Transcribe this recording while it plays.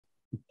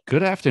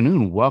Good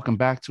afternoon. Welcome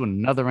back to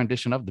another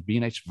edition of the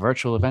B&H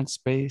Virtual Event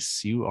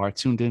Space. You are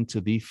tuned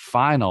into the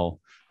final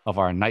of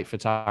our Night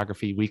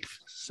Photography Week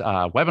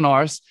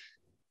webinars.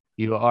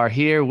 You are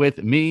here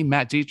with me,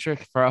 Matt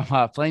Dieterich from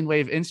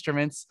PlaneWave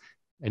Instruments,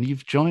 and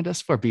you've joined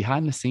us for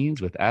behind the scenes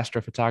with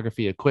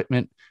astrophotography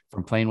equipment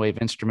from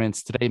PlaneWave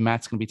Instruments. Today,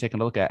 Matt's going to be taking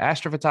a look at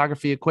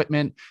astrophotography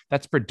equipment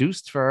that's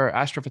produced for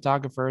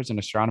astrophotographers and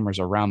astronomers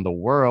around the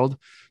world.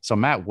 So,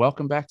 Matt,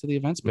 welcome back to the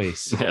event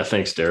space. Yeah,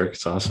 thanks, Derek.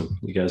 It's awesome.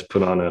 You guys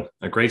put on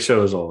a great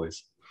show as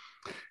always.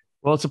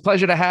 Well, it's a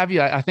pleasure to have you.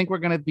 I think we're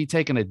going to be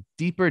taking a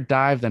deeper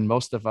dive than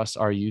most of us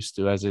are used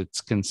to as it's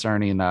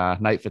concerning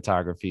night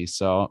photography.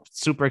 So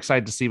super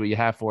excited to see what you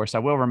have for us. I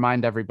will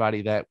remind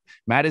everybody that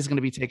Matt is going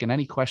to be taking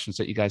any questions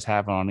that you guys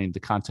have on the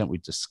content we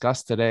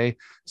discussed today.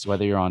 So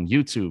whether you're on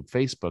YouTube,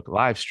 Facebook,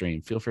 live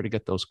stream, feel free to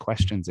get those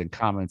questions and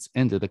comments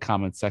into the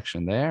comment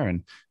section there.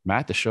 And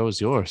Matt, the show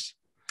is yours.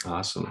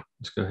 Awesome.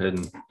 Let's go ahead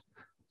and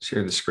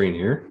share the screen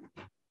here.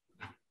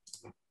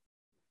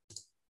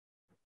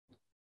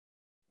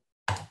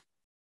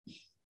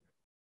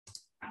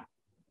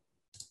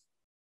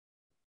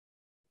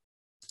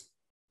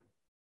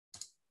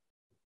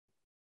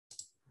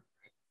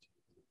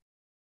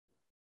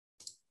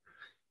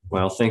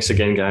 Well, thanks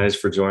again, guys,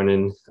 for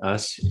joining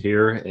us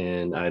here.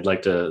 And I'd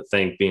like to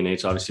thank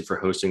B&H, obviously, for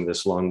hosting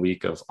this long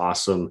week of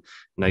awesome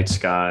night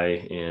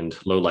sky and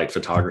low light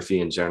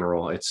photography in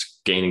general. It's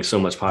gaining so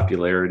much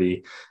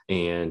popularity,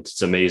 and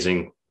it's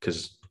amazing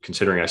because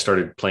considering I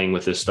started playing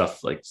with this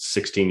stuff like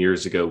 16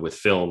 years ago with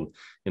film,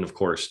 and of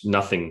course,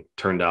 nothing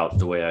turned out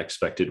the way I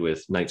expected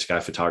with night sky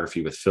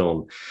photography with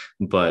film.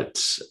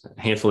 But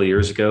a handful of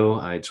years ago,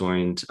 I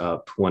joined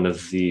up one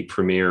of the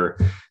premier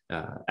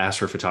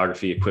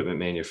astrophotography equipment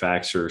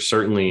manufacturers,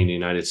 certainly in the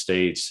United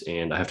States.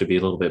 And I have to be a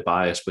little bit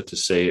biased, but to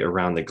say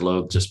around the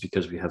globe, just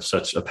because we have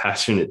such a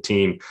passionate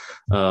team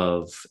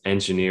of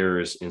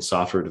engineers and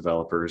software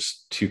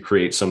developers to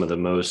create some of the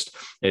most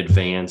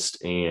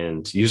advanced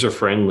and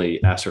user-friendly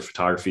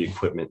astrophotography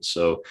equipment.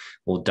 So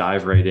we'll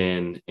dive right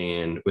in.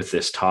 And with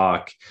this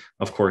talk,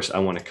 of course, I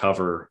want to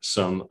cover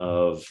some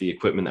of the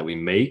equipment that we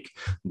make,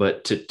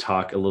 but to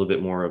talk a little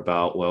bit more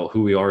about, well,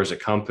 who we are as a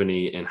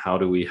company and how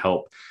do we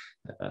help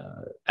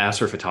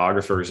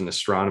astrophotographers and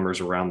astronomers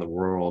around the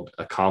world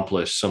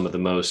accomplish some of the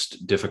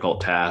most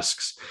difficult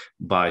tasks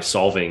by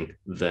solving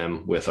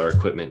them with our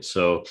equipment.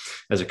 So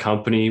as a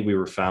company, we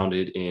were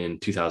founded in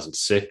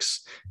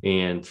 2006,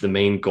 and the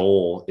main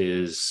goal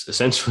is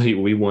essentially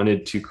we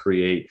wanted to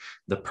create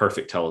the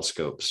perfect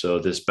telescope. So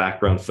this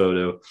background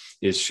photo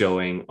is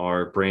showing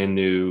our brand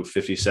new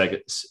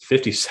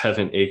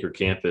 57 acre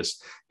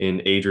campus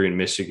in Adrian,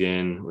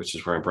 Michigan, which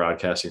is where I'm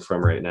broadcasting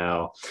from right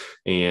now.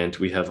 And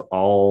we have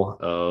all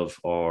of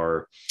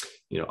our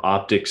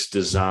optics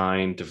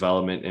design,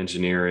 development,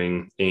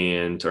 engineering,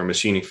 and our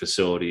machining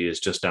facility is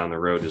just down the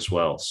road as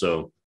well.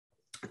 So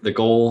the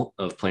goal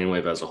of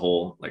PlaneWave as a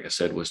whole, like I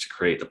said, was to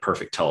create the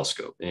perfect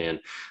telescope.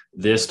 And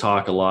this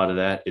talk, a lot of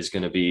that is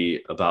going to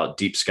be about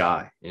deep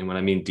sky. And when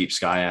I mean deep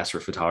sky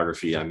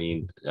astrophotography, I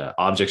mean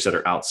objects that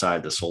are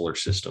outside the solar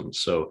system.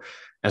 So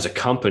as a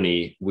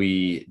company,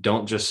 we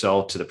don't just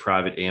sell to the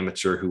private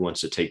amateur who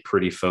wants to take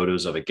pretty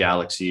photos of a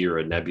galaxy or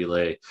a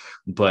nebulae,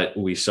 but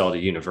we sell to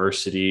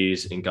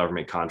universities and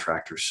government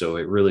contractors. So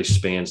it really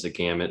spans the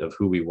gamut of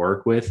who we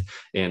work with.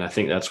 And I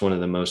think that's one of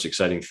the most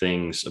exciting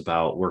things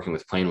about working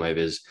with PlaneWave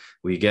is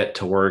we get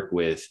to work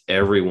with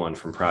everyone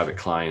from private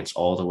clients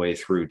all the way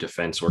through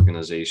defense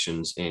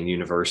organizations and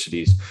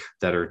universities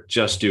that are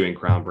just doing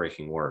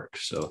groundbreaking work.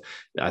 So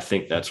I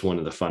think that's one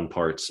of the fun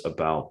parts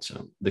about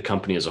the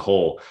company as a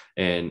whole.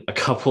 And a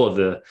couple of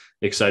the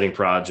exciting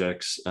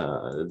projects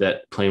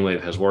that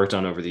PlaneWave has worked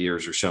on over the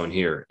years are shown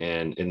here.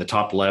 And in the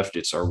top left,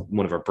 it's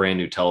one of our brand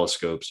new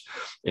telescopes.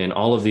 And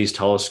all of these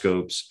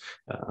telescopes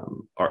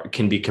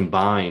can be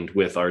combined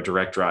with our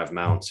direct drive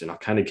mounts. And I'll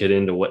kind of get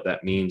into what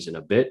that means in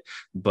a bit.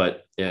 But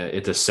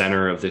at the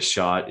center of this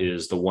shot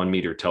is the 1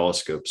 meter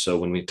telescope. So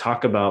when we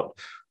talk about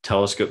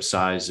telescope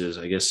sizes,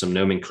 I guess some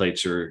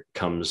nomenclature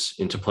comes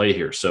into play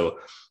here. So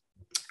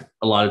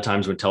a lot of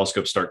times when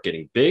telescopes start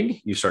getting big,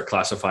 you start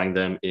classifying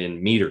them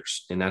in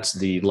meters, and that's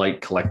the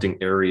light collecting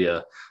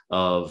area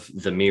of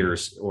the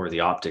mirrors or the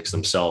optics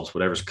themselves,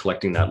 whatever's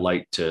collecting that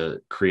light to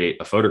create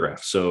a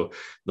photograph. So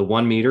the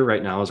 1 meter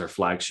right now is our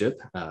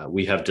flagship.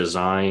 We have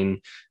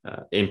design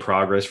in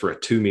progress for a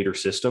 2 meter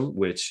system,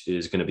 which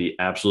is going to be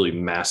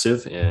absolutely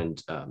massive.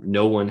 And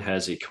no one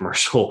has a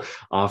commercial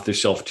off the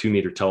shelf 2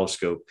 meter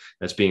telescope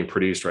that's being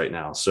produced right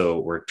now. So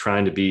we're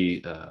trying to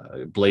be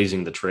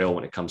blazing the trail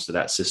when it comes to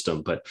that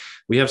system. But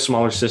we have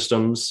smaller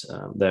systems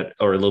that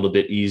are a little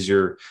bit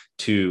easier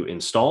to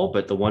install,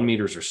 but the 1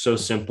 meters are so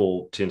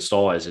simple to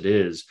install as it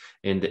is,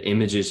 and the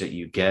images that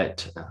you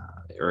get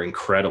are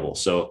incredible.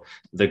 So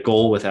the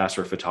goal with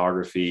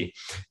astrophotography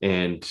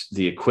and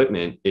the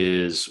equipment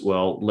is,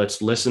 well,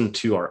 let's listen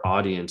to our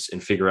audience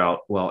and figure out,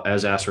 well,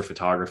 as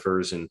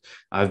astrophotographers, and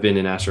I've been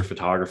an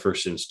astrophotographer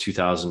since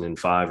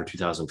 2005 or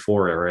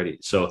 2004 already.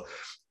 So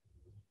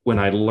when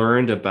I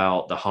learned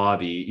about the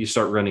hobby, you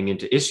start running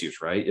into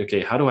issues, right?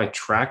 Okay, how do I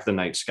track the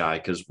night sky?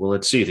 Because, well,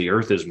 let's see, the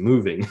Earth is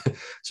moving.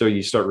 So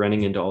you start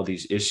running into all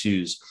these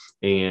issues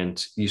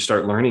and you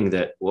start learning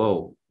that,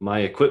 whoa,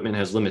 my equipment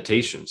has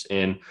limitations.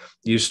 And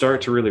you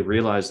start to really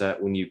realize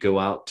that when you go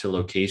out to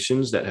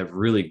locations that have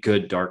really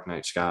good dark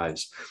night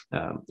skies.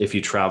 If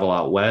you travel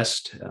out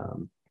west,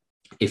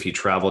 if you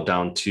travel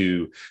down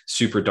to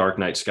super dark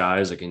night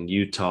skies, like in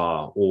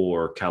Utah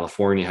or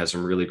California has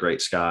some really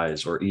great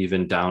skies, or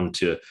even down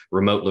to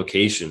remote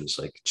locations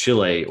like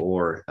Chile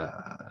or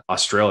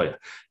Australia,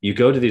 you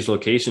go to these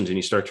locations and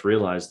you start to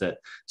realize that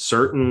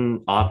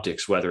certain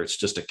optics, whether it's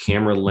just a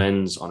camera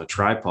lens on a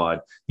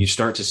tripod, you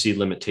start to see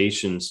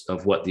limitations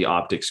of what the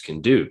optics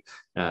can do.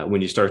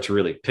 When you start to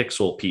really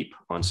pixel peep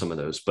on some of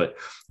those. But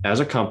as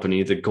a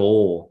company, the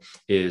goal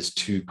is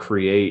to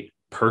create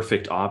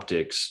perfect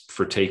optics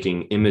for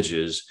taking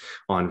images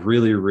on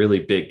really, really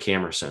big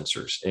camera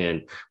sensors.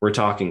 And we're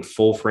talking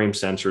full frame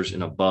sensors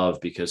and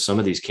above, because some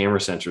of these camera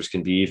sensors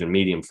can be even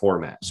medium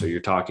format. So you're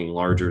talking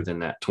larger than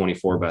that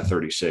 24 by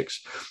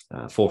 36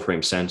 full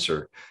frame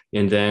sensor.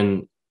 And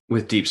then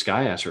with deep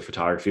sky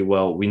astrophotography,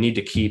 well, we need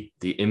to keep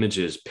the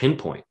images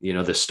pinpoint.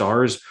 The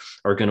stars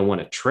are going to want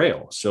to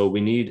trail. So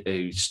we need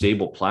a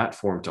stable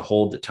platform to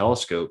hold the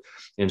telescope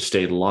and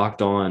stay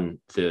locked on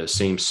the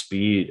same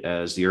speed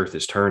as the Earth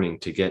is turning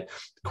to get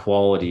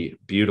quality,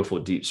 beautiful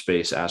deep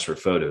space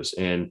astrophotos.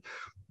 And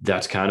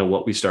that's kind of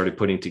what we started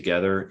putting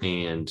together.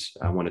 And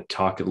I want to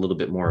talk a little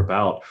bit more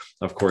about,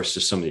 of course,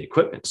 just some of the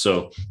equipment.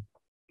 So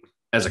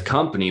as a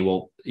company,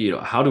 well,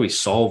 how do we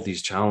solve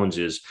these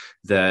challenges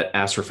that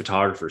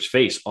astrophotographers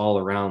face all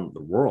around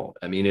the world?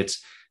 I mean,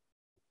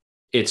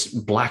 it's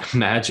black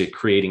magic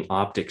creating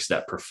optics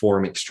that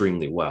perform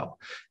extremely well.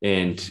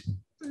 And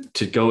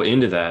to go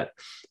into that,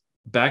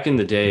 back in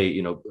the day,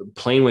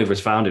 PlaneWave was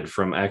founded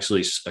from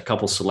actually a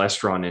couple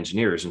Celestron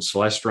engineers, and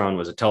Celestron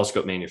was a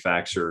telescope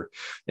manufacturer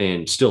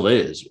and still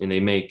is, and they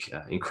make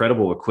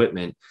incredible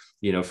equipment,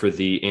 for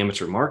the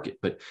amateur market.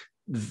 But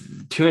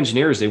two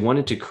engineers, they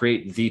wanted to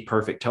create the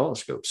perfect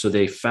telescope. So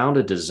they found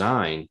a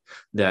design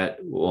that,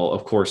 well,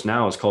 of course,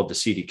 now is called the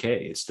CDK.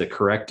 It's the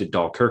corrected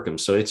Dahl-Kirkham.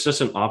 So it's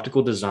just an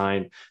optical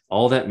design.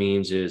 All that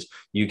means is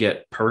you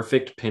get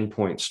perfect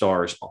pinpoint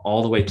stars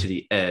all the way to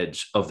the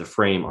edge of the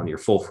frame on your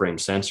full frame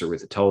sensor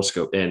with a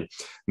telescope. And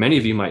many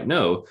of you might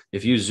know,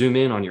 if you zoom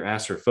in on your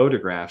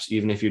astrophotographs,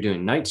 even if you're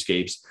doing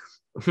nightscapes,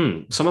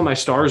 some of my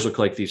stars look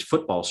like these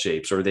football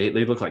shapes, or they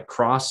look like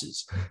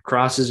crosses.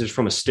 Crosses is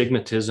from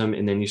astigmatism,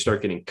 and then you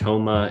start getting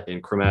coma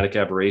and chromatic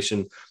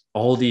aberration,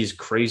 all these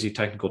crazy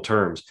technical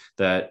terms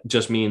that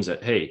just means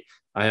that, hey,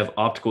 I have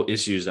optical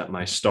issues that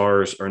my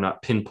stars are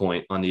not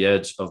pinpoint on the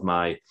edge of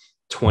my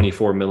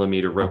 24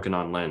 millimeter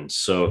Rokinon lens.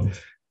 So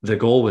the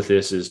goal with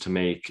this is to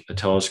make a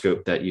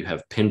telescope that you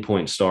have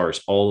pinpoint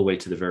stars all the way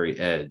to the very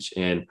edge.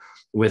 And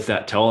with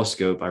that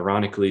telescope,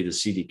 ironically, the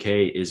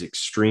CDK is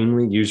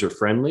extremely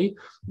user-friendly.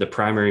 The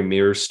primary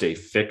mirrors stay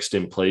fixed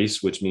in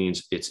place, which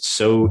means it's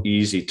so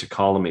easy to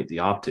collimate the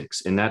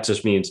optics. And that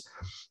just means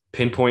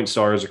pinpoint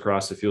stars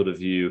across the field of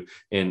view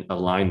and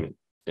alignment.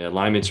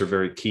 Alignments are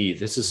very key.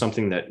 This is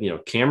something that,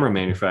 camera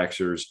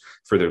manufacturers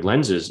for their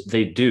lenses,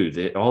 they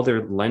do. All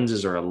their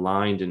lenses are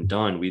aligned and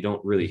done. We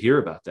don't really hear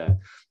about that.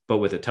 But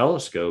with a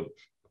telescope,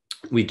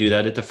 we do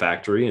that at the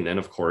factory. And then,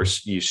 of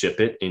course, you ship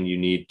it and you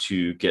need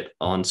to get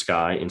on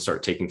sky and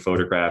start taking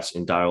photographs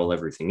and dial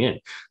everything in.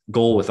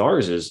 Goal with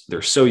ours is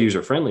they're so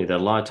user-friendly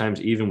that a lot of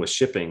times, even with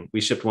shipping,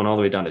 we shipped one all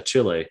the way down to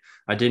Chile.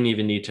 I didn't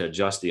even need to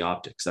adjust the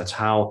optics. That's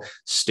how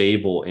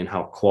stable and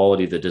how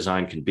quality the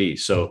design can be.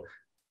 So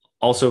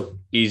also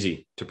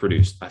easy to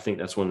produce. I think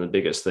that's one of the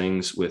biggest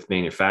things with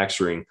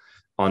manufacturing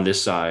on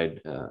this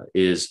side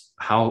is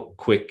how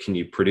quick can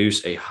you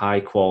produce a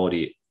high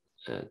quality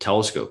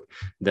telescope.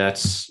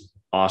 That's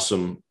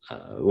awesome.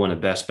 One of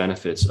the best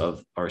benefits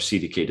of our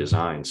CDK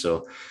design.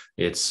 So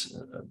it's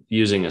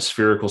using a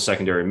spherical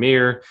secondary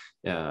mirror,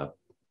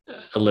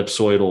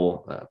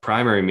 ellipsoidal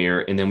primary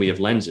mirror, and then we have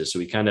lenses. So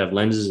we kind of have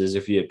lenses as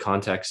if you have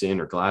contacts in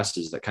or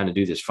glasses that kind of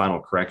do this final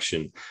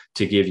correction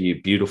to give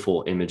you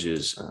beautiful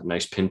images,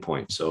 nice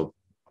pinpoint. So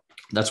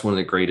that's one of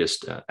the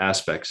greatest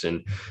aspects.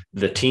 And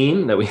the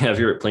team that we have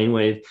here at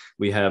PlaneWave,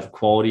 we have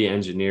quality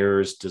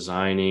engineers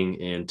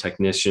designing and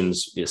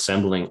technicians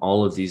assembling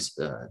all of these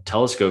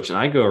telescopes. And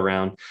I go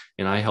around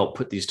and I help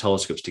put these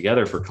telescopes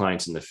together for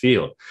clients in the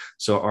field.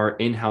 So our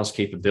in-house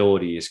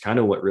capability is kind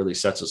of what really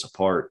sets us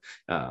apart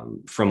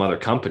from other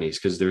companies,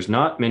 because there's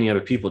not many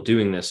other people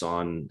doing this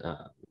on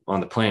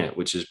the planet,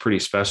 which is pretty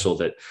special,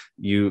 that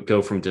you go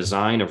from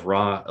design of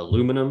raw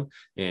aluminum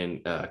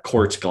and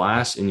quartz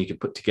glass, and you can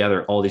put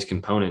together all these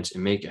components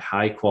and make a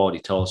high quality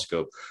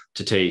telescope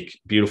to take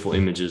beautiful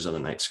images of the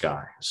night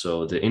sky.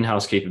 So the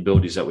in-house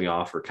capabilities that we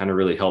offer kind of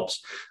really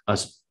helps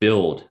us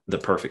build the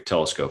perfect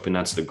telescope, and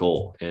that's the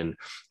goal. And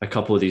a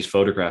couple of these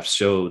photographs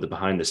show the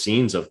behind the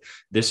scenes of,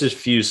 this is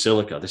fused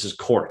silica, this is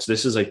quartz,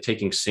 this is like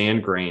taking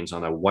sand grains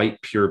on a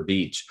white pure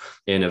beach,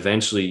 and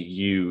eventually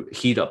you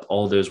heat up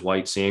all those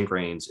white sand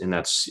grains, and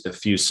that's a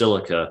fused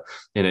silica,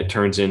 and it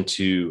turns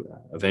into,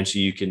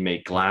 eventually you can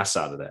make glass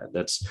out of that.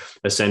 That's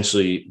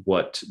essentially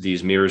what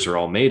these mirrors are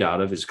all made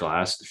out of, is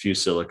glass, the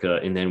fused silica,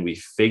 and then we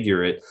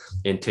figure it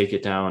and take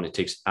it down. It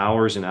takes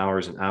hours and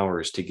hours and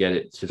hours to get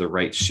it to the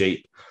right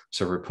shape.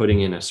 So we're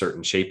putting in a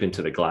certain shape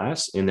into the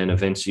glass, and then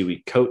eventually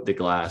we coat the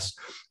glass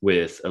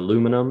with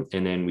aluminum,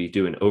 and then we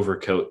do an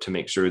overcoat to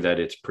make sure that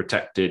it's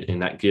protected,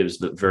 and that gives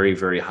the very,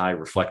 very high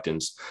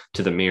reflectance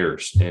to the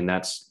mirrors. And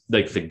that's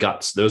like the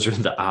guts. Those are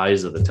the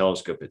eyes of the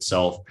telescope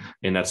itself,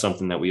 and that's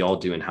something that we all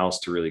do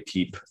in-house to really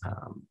keep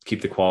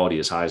the quality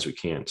as high as we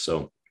can.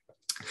 So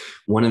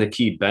one of the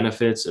key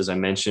benefits, as I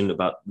mentioned,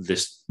 about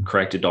this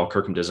corrected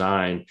Dahl-Kirkham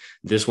design,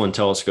 this one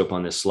telescope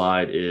on this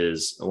slide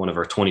is one of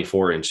our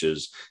 24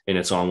 inches, and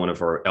it's on one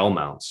of our L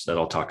mounts that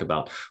I'll talk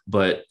about.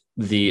 But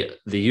the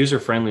user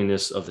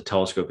friendliness of the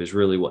telescope is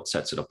really what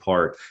sets it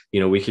apart.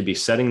 We could be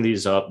setting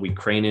these up, we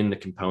crane in the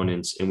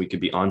components, and we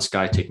could be on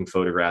sky taking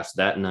photographs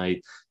that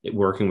night,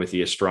 working with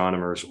the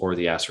astronomers or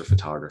the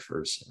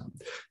astrophotographers.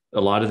 A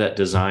lot of that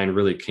design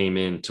really came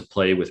into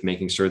play with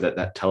making sure that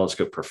that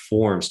telescope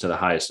performs to the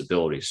highest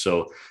ability.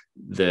 So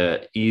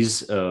the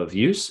ease of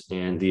use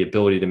and the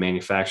ability to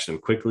manufacture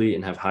them quickly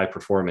and have high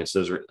performance,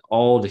 those are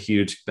all the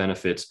huge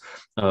benefits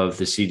of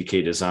the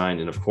CDK design.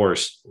 And of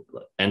course,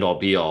 end all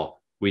be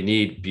all, we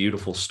need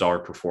beautiful star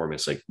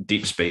performance, like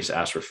deep space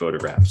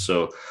astrophotographs.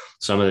 So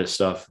some of this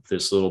stuff,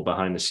 this little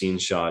behind the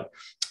scenes shot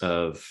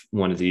of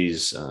one of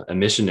these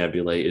emission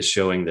nebulae is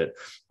showing that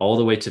all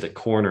the way to the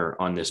corner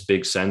on this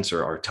big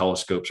sensor, our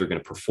telescopes are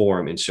going to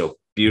perform and show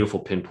beautiful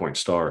pinpoint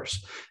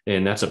stars.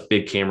 And that's a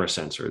big camera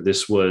sensor.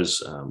 This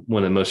was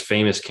one of the most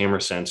famous camera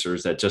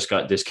sensors that just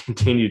got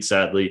discontinued,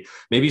 sadly.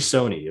 Maybe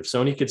Sony, if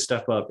Sony could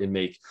step up and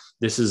make,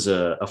 this is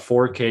a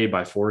 4K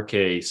by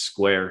 4K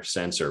square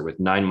sensor with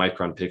 9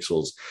 micron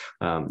pixels.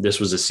 This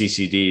was a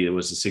CCD, it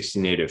was a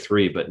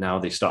 16803, but now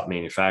they stopped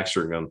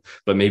manufacturing them.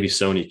 But maybe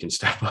Sony can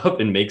step up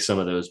and make some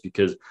of those,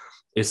 because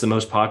it's the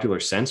most popular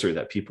sensor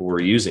that people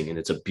were using. And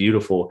it's a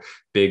beautiful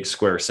big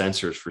square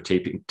sensors for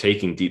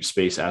taking deep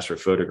space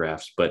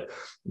astrophotographs, but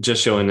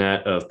just showing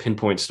that of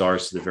pinpoint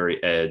stars to the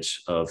very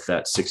edge of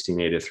that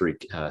 16803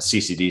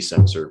 CCD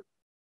sensor.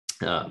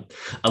 A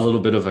little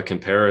bit of a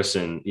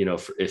comparison,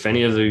 if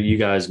any of you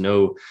guys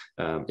know,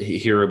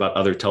 hear about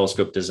other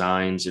telescope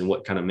designs and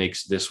what kind of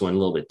makes this one a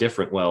little bit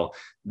different. Well,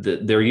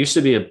 there used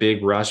to be a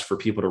big rush for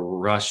people to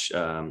rush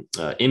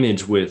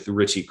image with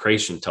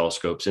Ritchie-Chrétien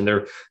telescopes, and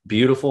they're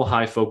beautiful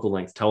high focal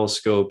length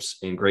telescopes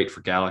and great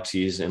for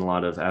galaxies and a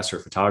lot of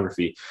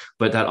astrophotography.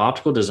 But that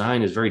optical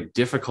design is very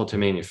difficult to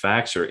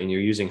manufacture, and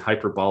you're using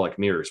hyperbolic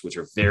mirrors, which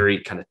are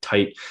very kind of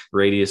tight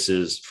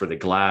radiuses for the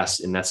glass,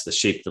 and that's the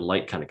shape the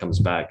light kind of comes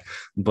back.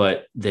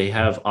 But they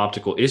have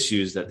optical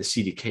issues that the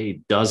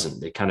CDK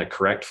doesn't. They kind of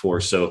correct for.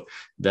 So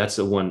that's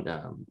the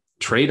one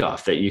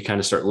trade-off that you kind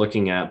of start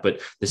looking at.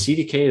 But the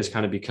CDK has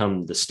kind of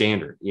become the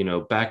standard.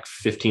 Back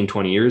 15,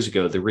 20 years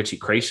ago, the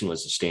Ritchie-Chrétien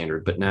was the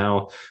standard, but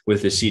now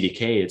with the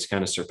CDK, it's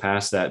kind of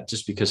surpassed that,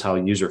 just because how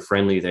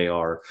user-friendly they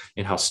are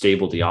and how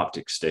stable the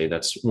optics stay.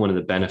 That's one of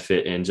the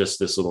benefit. And just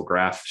this little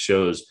graph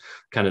shows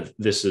kind of,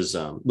 this is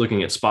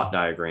looking at spot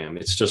diagram.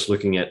 It's just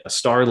looking at a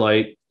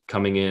starlight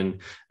coming in,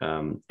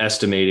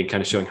 estimating,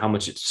 kind of showing how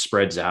much it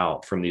spreads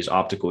out from these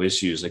optical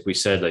issues. Like we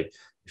said, like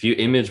if you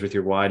image with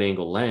your wide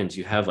angle lens,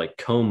 you have like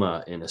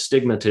coma and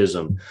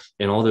astigmatism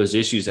and all those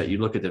issues that you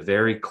look at the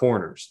very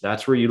corners.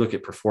 That's where you look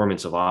at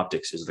performance of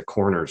optics, is the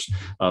corners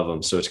of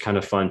them. So it's kind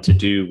of fun to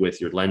do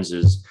with your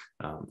lenses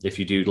if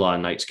you do a lot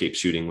of nightscape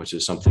shooting, which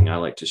is something I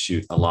like to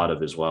shoot a lot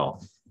of as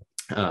well.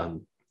 The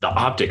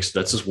optics,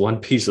 that's just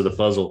one piece of the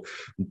puzzle,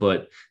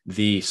 but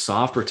the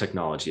software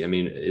technology, I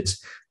mean,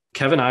 it's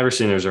Kevin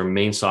Iverson is our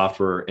main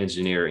software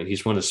engineer, and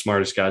he's one of the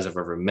smartest guys I've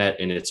ever met.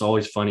 And it's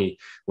always funny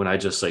when I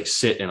just like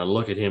sit and I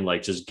look at him,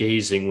 like just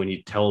gazing when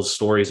he tells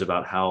stories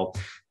about how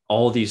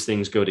all these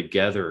things go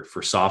together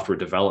for software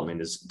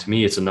development. Is, to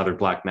me, it's another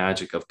black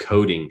magic of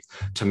coding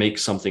to make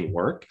something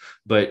work.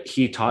 But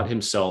he taught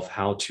himself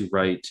how to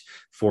write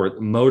for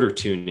motor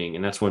tuning.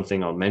 And that's one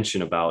thing I'll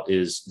mention about,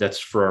 is that's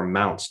for our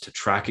mounts to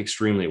track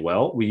extremely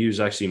well. We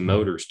use actually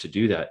motors to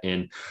do that.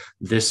 And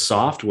this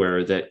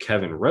software that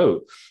Kevin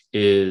wrote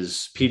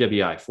is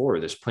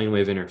PWI4, this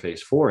PlaneWave Interface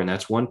 4. And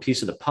that's one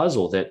piece of the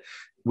puzzle that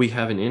we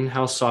have an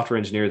in-house software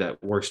engineer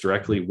that works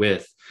directly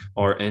with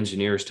our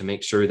engineers to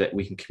make sure that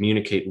we can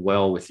communicate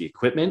well with the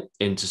equipment,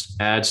 and just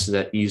adds to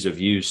that ease of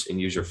use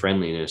and user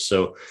friendliness.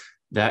 So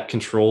that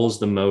controls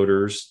the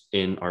motors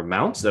in our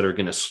mounts that are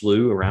going to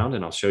slew around,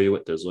 and I'll show you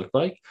what those look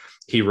like.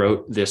 He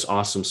wrote this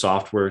awesome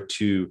software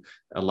to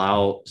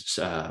allow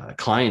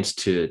clients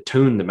to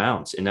tune the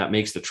mounts, and that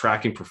makes the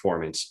tracking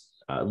performance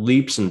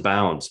leaps and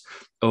bounds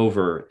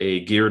over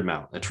a geared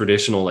mount, a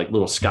traditional like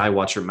little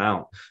Skywatcher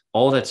mount.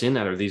 All that's in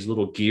that are these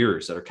little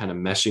gears that are kind of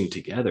meshing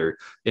together.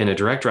 In a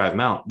direct drive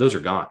mount, those are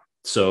gone.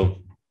 So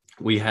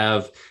we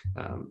have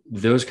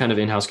those kind of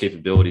in-house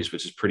capabilities,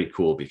 which is pretty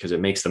cool because it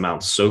makes the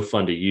mount so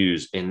fun to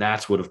use. And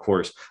that's what, of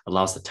course,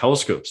 allows the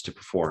telescopes to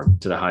perform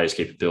to the highest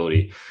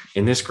capability.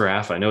 In this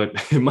graph, I know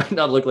it might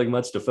not look like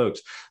much to folks,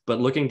 but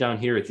looking down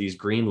here at these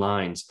green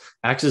lines,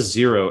 axis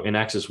 0 and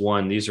axis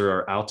 1, these are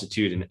our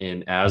altitude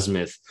and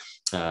azimuth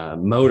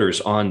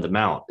motors on the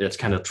mount. It's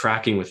kind of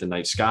tracking with the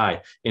night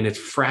sky, and it's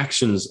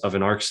fractions of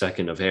an arc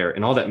second of air.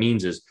 And all that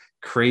means is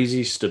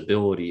crazy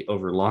stability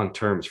over long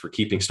terms for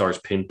keeping stars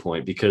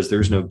pinpoint because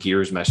there's no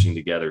gears meshing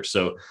together.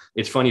 So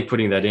it's funny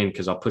putting that in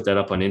because I'll put that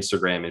up on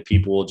Instagram and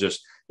people will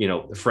just,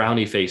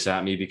 frowny face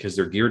at me because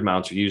their geared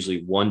mounts are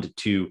usually 1 to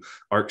 2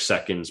 arc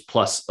seconds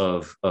plus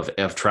of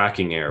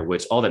tracking error,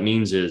 which all that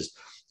means is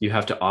you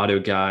have to auto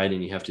guide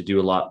and you have to do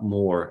a lot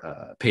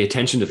more, pay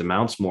attention to the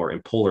mounts more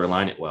and polar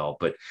align it well.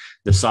 But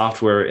the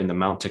software and the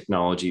mount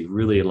technology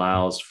really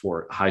allows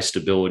for high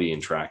stability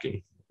and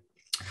tracking.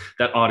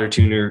 That auto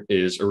tuner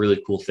is a really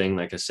cool thing,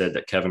 like I said,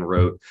 that Kevin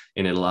wrote,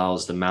 and it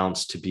allows the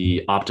mounts to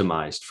be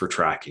optimized for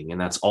tracking.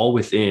 And that's all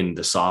within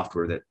the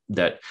software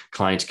that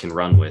clients can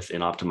run with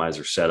and optimize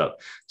their setup.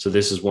 So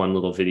this is one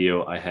little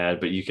video I had,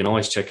 but you can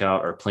always check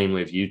out our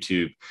PlaneWave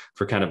YouTube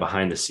for kind of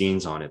behind the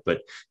scenes on it, but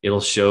it'll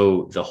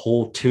show the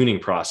whole tuning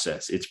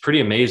process. It's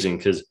pretty amazing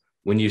because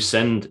when you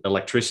send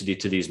electricity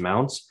to these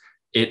mounts,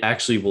 it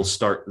actually will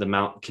start, the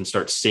mount can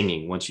start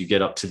singing once you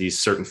get up to these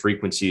certain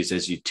frequencies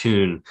as you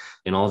tune.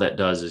 And all that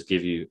does is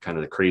give you kind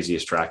of the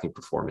craziest tracking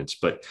performance.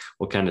 But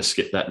we'll kind of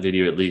skip that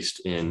video at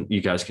least, and you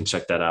guys can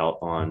check that out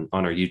on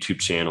our YouTube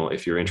channel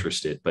if you're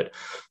interested. But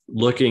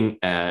looking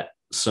at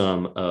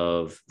some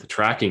of the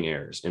tracking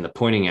errors and the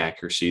pointing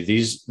accuracy,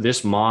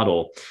 this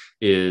model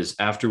is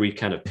after we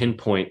kind of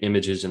pinpoint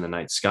images in the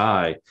night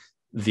sky.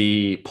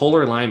 The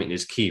polar alignment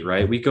is key,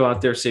 right? We go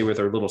out there, say with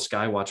our little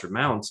Skywatcher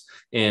mounts,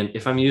 and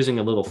if I'm using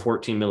a little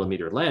 14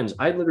 millimeter lens,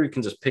 I literally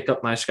can just pick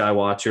up my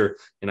Skywatcher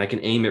and I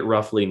can aim it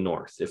roughly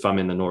north if I'm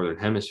in the northern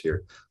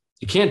hemisphere.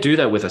 You can't do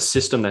that with a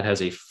system that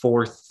has a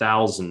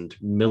 4,000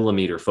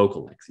 millimeter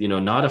focal length,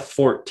 not a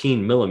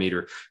 14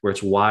 millimeter where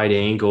it's wide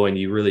angle and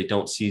you really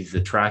don't see the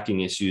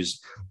tracking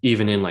issues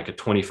even in like a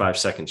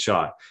 25-second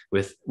shot.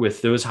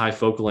 With those high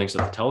focal lengths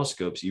of the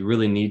telescopes, you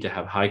really need to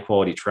have high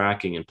quality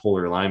tracking and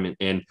polar alignment,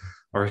 and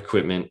our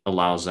equipment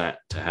allows that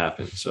to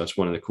happen. So that's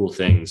one of the cool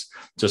things,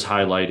 just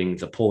highlighting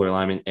the polar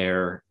alignment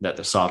error that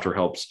the software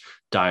helps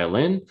dial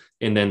in,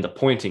 and then the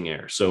pointing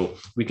error. So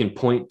we can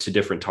point to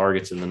different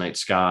targets in the night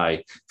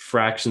sky,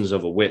 fractions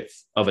of a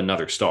width of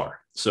another star.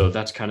 So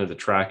that's kind of the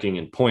tracking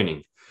and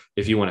pointing.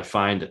 If you want to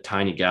find a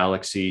tiny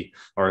galaxy,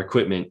 our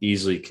equipment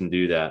easily can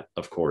do that.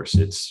 Of course,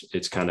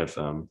 it's kind of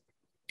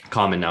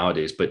common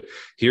nowadays, but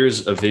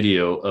here's a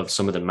video of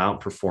some of the mount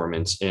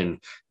performance, and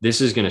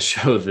this is going to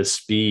show the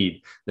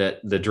speed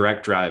that the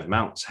direct drive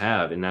mounts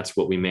have, and that's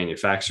what we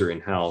manufacture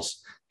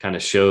in-house. Kind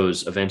of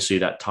shows eventually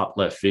that top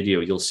left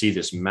video, you'll see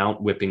this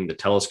mount whipping the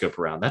telescope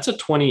around. That's a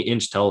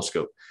 20-inch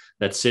telescope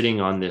that's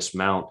sitting on this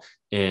mount,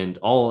 and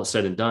all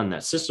said and done,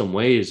 that system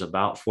weighs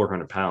about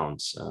 400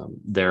 pounds,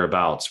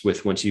 thereabouts,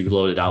 with once you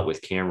load it out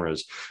with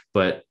cameras.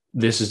 But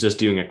this is just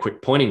doing a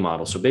quick pointing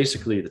model. So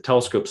basically the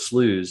telescope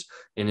slews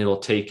and it'll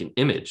take an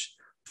image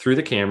through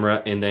the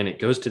camera, and then it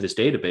goes to this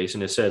database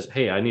and it says,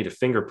 hey, I need to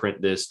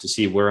fingerprint this to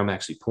see where I'm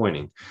actually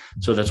pointing.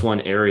 So that's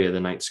one area of the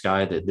night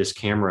sky that this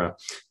camera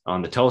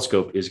on the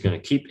telescope is going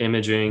to keep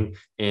imaging,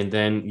 and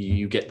then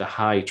you get the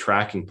high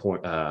tracking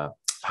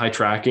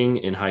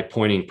and high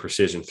pointing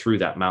precision through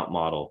that mount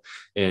model.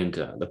 And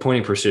the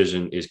pointing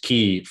precision is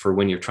key for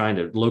when you're trying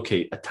to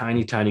locate a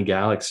tiny, tiny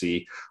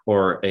galaxy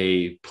or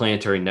a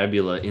planetary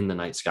nebula in the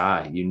night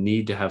sky. You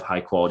need to have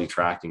high quality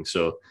tracking.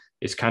 So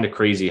it's kind of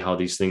crazy how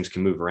these things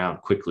can move around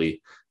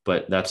quickly,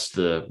 but that's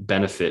the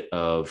benefit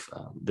of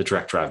the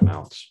direct drive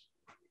mounts.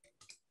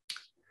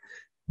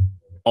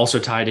 Also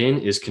tied in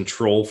is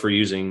control for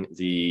using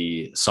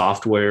the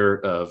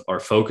software of our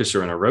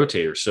focuser and our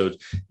rotator. So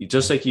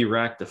just like you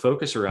rack the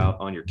focuser out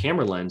on your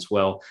camera lens,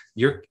 well,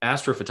 your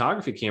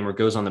astrophotography camera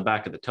goes on the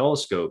back of the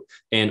telescope,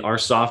 and our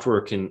software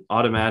can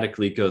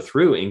automatically go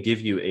through and give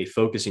you a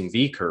focusing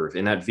V curve,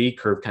 and that V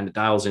curve kind of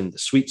dials in the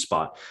sweet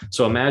spot.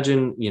 So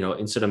imagine,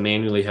 instead of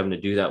manually having to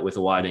do that with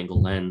a wide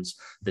angle lens,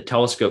 the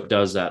telescope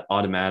does that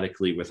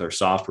automatically with our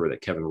software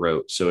that Kevin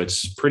wrote. So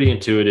it's pretty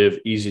intuitive,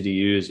 easy to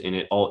use, and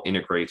it all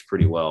integrates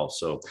pretty well.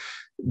 So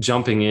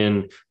jumping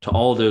in to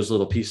all those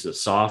little pieces of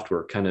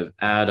software kind of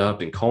add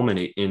up and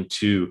culminate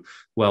into,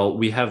 well,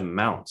 we have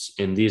mounts,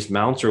 and these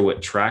mounts are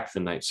what track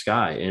the night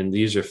sky. And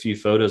these are a few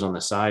photos on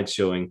the side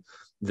showing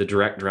the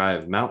direct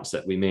drive mounts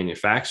that we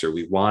manufacture.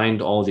 We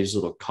wind all these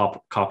little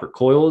copper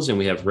coils, and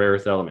we have rare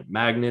earth element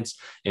magnets.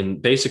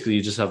 And basically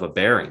you just have a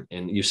bearing,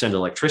 and you send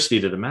electricity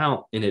to the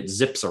mount and it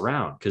zips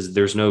around because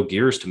there's no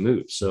gears to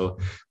move. So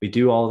we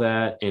do all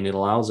that, and it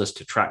allows us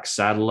to track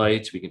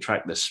satellites. We can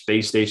track the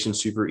space station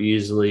super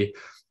easily.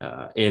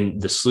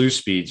 And the slew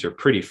speeds are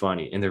pretty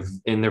funny, and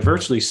they're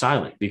virtually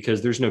silent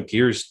because there's no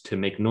gears to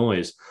make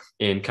noise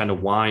and kind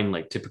of whine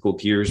like typical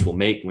gears will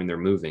make when they're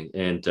moving.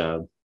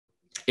 And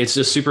it's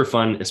just super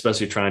fun,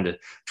 especially trying to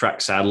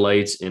track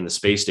satellites in the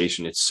space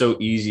station. It's so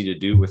easy to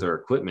do with our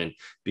equipment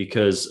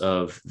because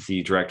of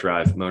the direct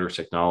drive motor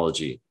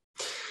technology.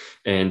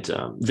 And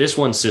this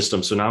one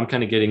system, so now I'm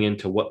kind of getting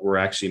into what we're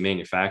actually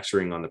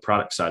manufacturing on the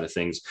product side of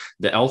things.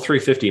 The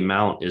L350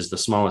 mount is the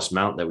smallest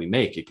mount that we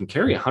make. It can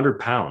carry 100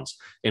 pounds.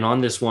 And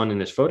on this one in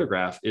this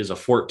photograph is a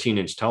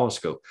 14-inch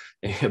telescope,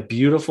 a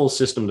beautiful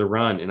system to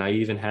run. And I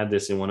even had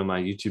this in one of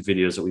my YouTube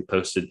videos that we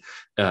posted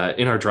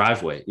in our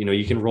driveway. You know,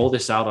 you can roll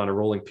this out on a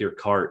rolling pier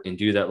cart and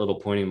do that little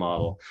pointing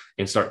model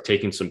and start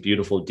taking some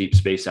beautiful deep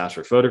space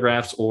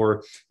astrophotographs.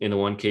 Or in the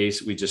one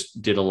case, we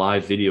just did a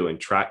live video and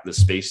tracked the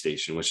space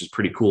station, which is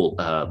pretty cool.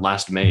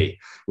 Last May,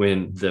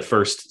 when the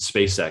first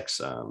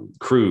SpaceX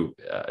crew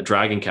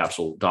Dragon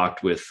capsule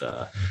docked with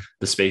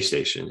the space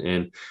station.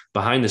 And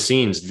behind the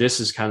scenes, this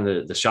is kind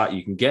of the shot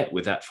you can get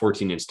with that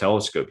 14-inch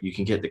telescope. You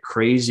can get the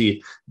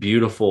crazy,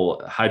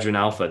 beautiful Hadron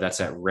Alpha, that's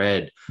that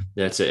red,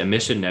 that's an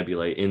emission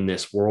nebulae in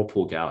this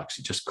Whirlpool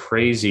galaxy. Just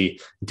crazy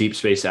deep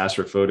space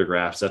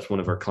astrophotographs. That's one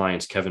of our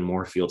clients, Kevin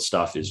Moorfield.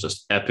 Stuff is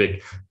just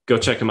epic. Go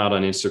check him out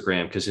on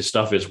Instagram because his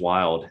stuff is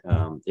wild.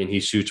 And he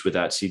shoots with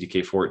that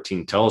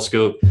CDK-14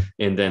 telescope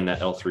and then that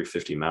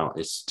L350 mount.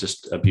 It's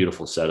just a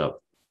beautiful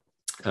setup.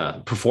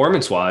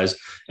 Performance wise,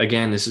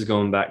 again, this is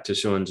going back to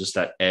showing just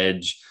that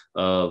edge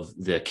of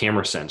the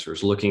camera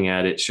sensors, looking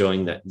at it,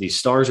 showing that these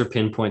stars are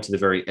pinpoint to the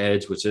very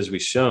edge, which, as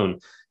we've shown,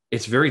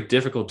 it's very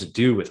difficult to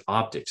do with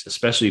optics,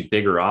 especially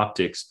bigger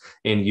optics.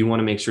 And you want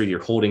to make sure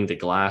you're holding the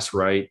glass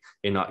right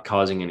and not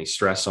causing any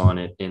stress on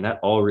it. And that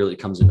all really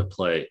comes into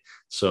play.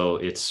 So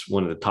it's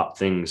one of the top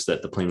things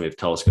that the PlaneWave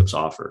telescopes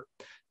offer.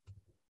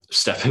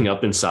 Stepping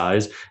up in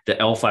size, the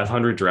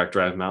L500 direct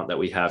drive mount that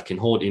we have can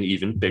hold an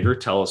even bigger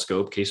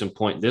telescope. Case in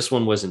point, this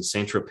one was in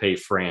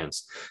Saint-Tropez,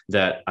 France,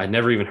 that I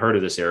never even heard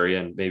of this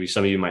area. And maybe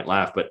some of you might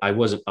laugh, but I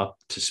wasn't up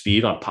to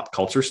speed on pop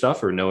culture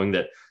stuff or knowing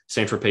that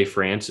Saint-Tropez,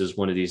 France is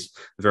one of these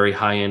very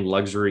high-end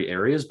luxury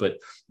areas. But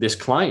this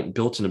client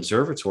built an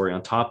observatory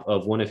on top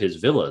of one of his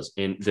villas,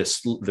 and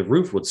the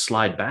roof would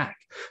slide back.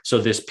 So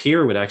this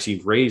pier would actually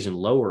raise and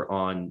lower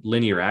on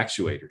linear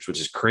actuators,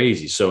 which is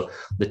crazy. So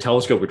the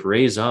telescope would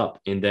raise up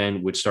and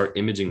then would start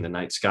imaging the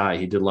night sky.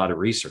 He did a lot of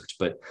research,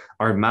 but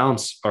our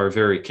mounts are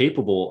very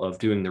capable of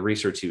doing the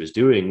research he was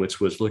doing, which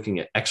was looking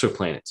at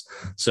exoplanets.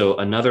 So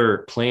another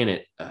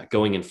planet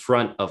going in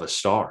front of a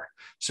star.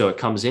 So it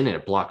comes in and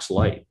it blocks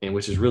light, and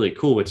which is really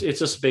cool. It's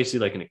just basically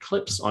like an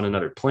eclipse on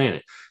another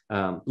planet.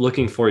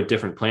 Looking for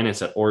different planets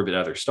that orbit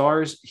other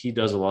stars. He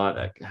does a lot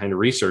of kind of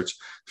research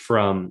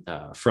from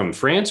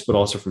France, but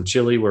also from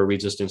Chile, where we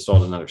just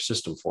installed another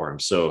system for him.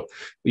 So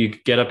you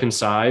get up in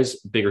size,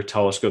 bigger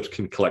telescopes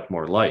can collect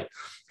more light.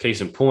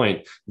 Case in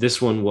point,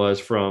 this one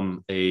was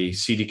from a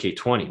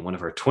CDK-20, one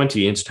of our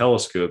 20-inch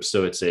telescopes.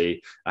 So it's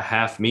a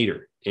half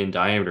meter in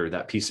diameter,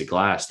 that piece of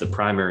glass, the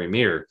primary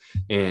mirror.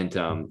 And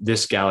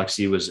this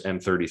galaxy was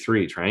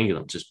M33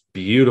 Triangulum, just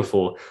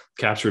beautiful,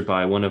 captured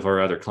by one of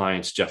our other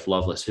clients, Jeff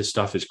Lovelace. His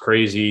stuff is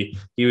crazy.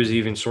 He was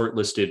even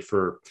shortlisted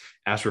for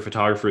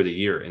Astrophotographer of the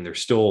Year. And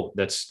there's still,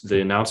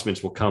 the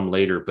announcements will come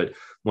later, but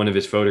one of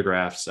his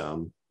photographs,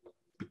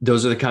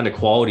 those are the kind of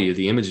quality of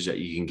the images that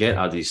you can get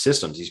out of these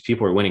systems. These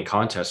people are winning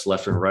contests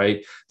left and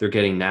right. They're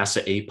getting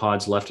NASA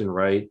APODs left and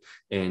right.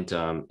 And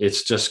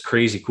it's just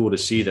crazy cool to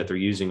see that they're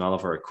using all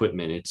of our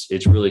equipment.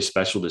 It's really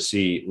special to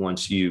see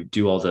once you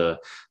do all the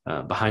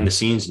behind the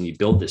scenes and you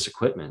build this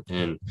equipment.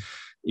 And,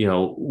 you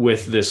know,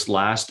 with this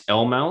last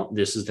L mount,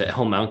 this is the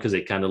L mount because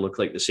they kind of look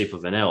like the shape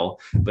of an L,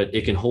 but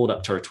it can hold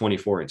up to our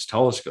 24-inch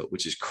telescope,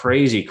 which is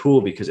crazy cool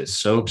because it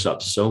soaks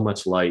up so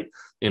much light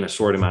in a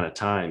short amount of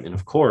time. And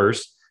of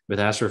course, with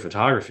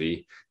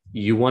astrophotography,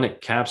 you want to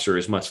capture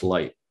as much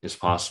light as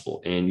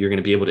possible. And you're going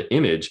to be able to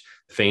image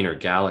fainter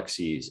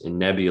galaxies and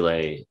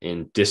nebulae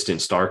and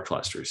distant star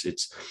clusters.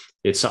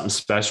 It's something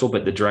special,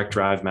 but the direct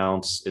drive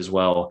mounts as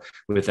well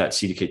with that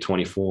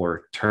CDK-24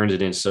 turns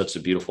it into such a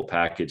beautiful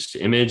package to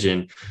image.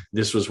 And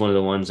this was one of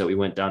the ones that we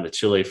went down to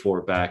Chile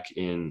for back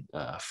in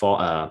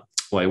fall.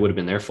 Well, it would have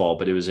been their fall,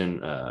 but it was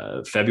in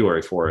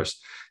February for us,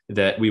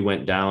 that we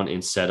went down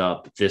and set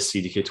up this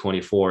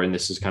CDK-24. And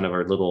this is kind of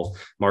our little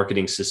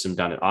marketing system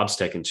down at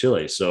Obstec in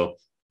Chile. So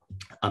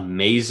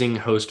amazing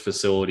host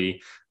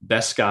facility,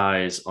 best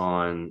guys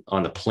on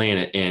the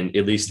planet, and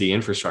at least the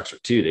infrastructure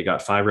too. They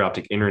got fiber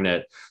optic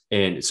internet,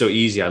 and it's so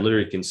easy. I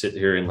literally can sit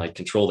here and like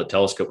control the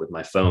telescope with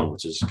my phone,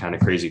 which is kind of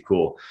crazy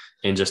cool,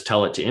 and just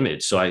tell it to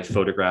image. So I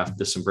photographed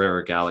the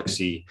Sombrero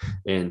Galaxy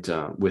and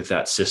with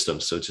that system.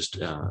 So just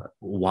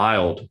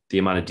wild the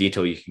amount of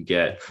detail you can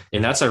get.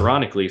 And that's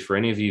ironically for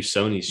any of you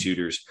Sony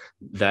shooters,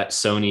 that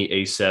Sony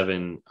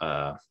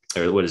A7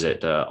 or what is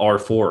it,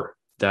 R4.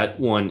 That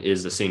one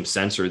is the same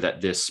sensor that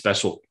this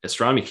special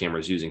astronomy camera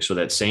is using. So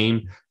that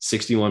same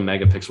 61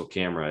 megapixel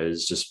camera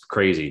is just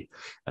crazy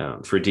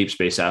for deep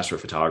space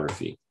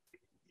astrophotography.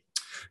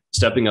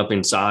 Stepping up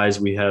in size,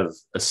 we have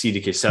a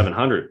CDK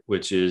 700,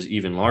 which is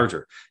even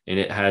larger, and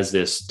it has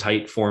this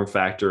tight form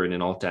factor and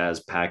an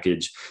alt-az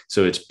package.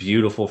 So it's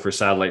beautiful for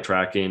satellite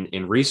tracking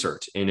and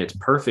research, and it's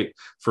perfect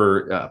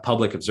for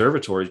public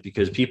observatories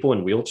because people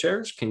in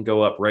wheelchairs can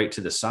go up right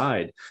to the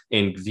side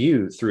and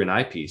view through an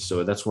eyepiece.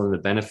 So that's one of the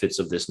benefits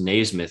of this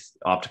Naismith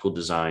optical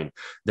design,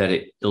 that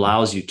it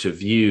allows you to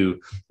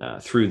view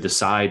through the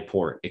side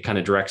port. It kind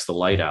of directs the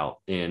light out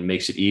and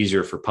makes it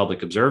easier for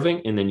public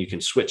observing, and then you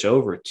can switch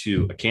over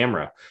to a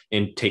camera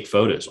and take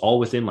photos all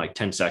within like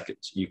 10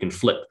 seconds. You can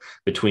flip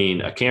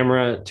between a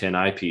camera to an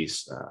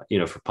eyepiece,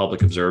 for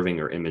public observing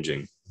or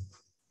imaging.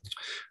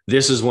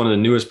 This is one of the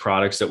newest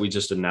products that we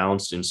just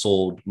announced and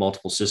sold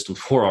multiple systems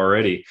for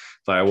already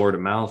via word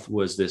of mouth,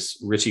 was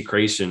this Ritchie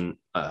Creation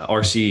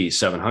RC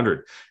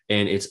 700.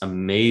 And it's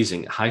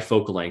amazing. High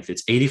focal length.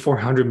 It's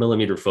 8,400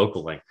 millimeter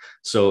focal length.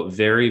 So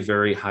very,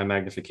 very high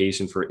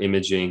magnification for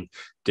imaging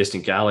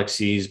distant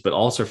galaxies, but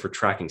also for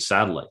tracking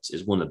satellites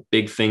is one of the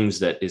big things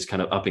that is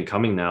kind of up and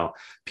coming now.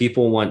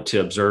 People want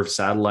to observe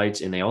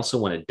satellites, and they also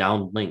want to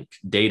downlink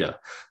data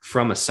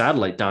from a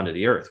satellite down to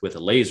the Earth with a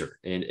laser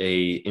and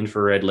a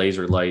infrared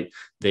laser light.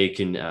 They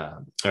can,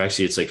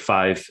 actually it's like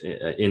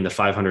in the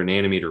 500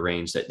 nanometer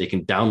range, that they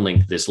can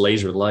downlink this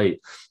laser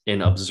light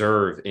and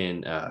observe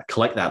and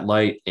collect that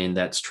light, and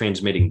that's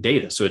transmitting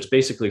data. So it's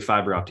basically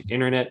fiber optic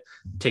internet.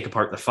 Take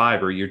apart the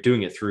fiber, you're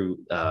doing it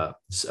through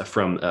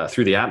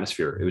through the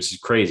atmosphere. It was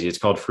crazy. It's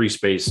called free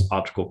space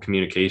optical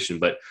communication,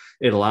 but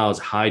it allows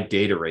high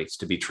data rates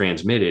to be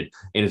transmitted,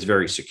 and it's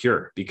very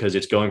secure because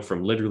it's going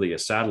from literally a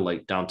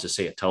satellite down to,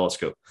 say, a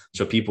telescope.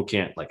 So people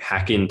can't like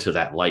hack into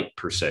that light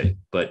per se,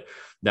 but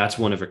that's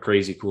one of the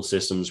crazy cool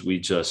systems we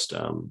just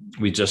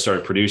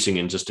started producing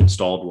and just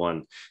installed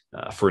one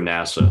for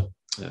NASA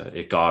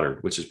at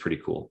Goddard, which is pretty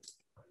cool.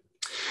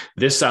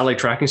 This satellite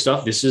tracking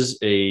stuff, this is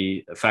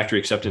a factory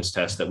acceptance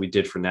test that we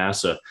did for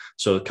NASA.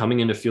 So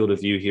coming into field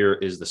of view here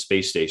is the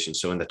space station.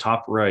 So in the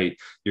top right,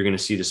 you're going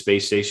to see the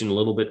space station a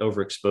little bit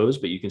overexposed,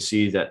 but you can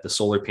see that the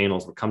solar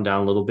panels will come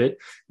down a little bit.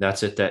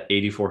 That's at that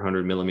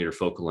 8,400 millimeter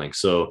focal length.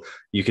 So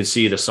you can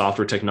see the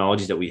software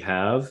technology that we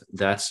have.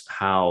 That's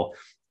how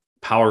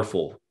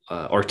powerful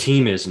our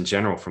team is in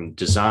general, from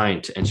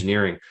design to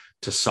engineering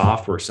to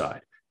software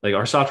side. Like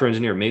our software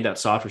engineer made that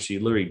software so you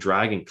literally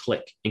drag and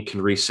click and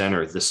can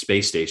recenter the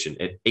space station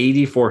at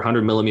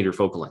 8,400 millimeter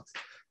focal length.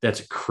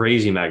 That's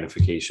crazy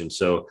magnification.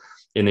 So,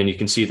 and then you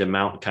can see the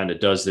mount kind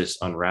of does this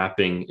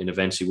unwrapping, and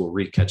eventually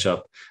we'll catch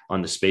up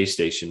on the space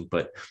station.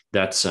 But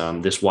that's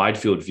this wide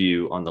field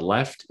view on the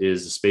left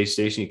is the space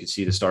station. You can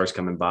see the stars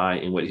coming by,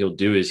 and what he'll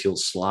do is he'll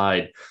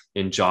slide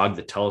and jog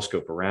the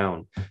telescope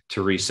around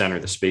to recenter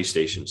the space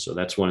station. So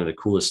that's one of the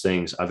coolest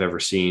things I've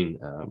ever seen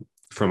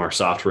from our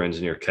software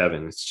engineer,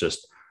 Kevin. It's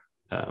just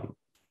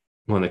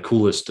one of the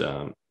coolest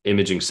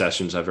imaging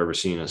sessions I've ever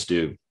seen us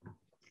do.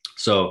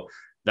 So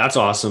that's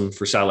awesome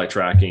for satellite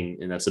tracking.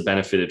 And that's the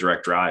benefit of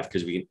direct drive,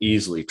 because we can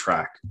easily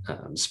track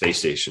space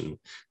station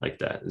like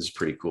that. This is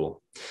pretty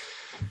cool.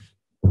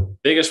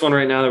 Biggest one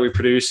right now that we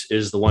produce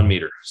is the 1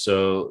 meter.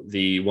 So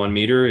the 1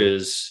 meter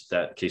is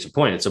that, case in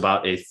point, it's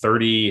about a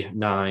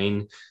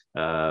 39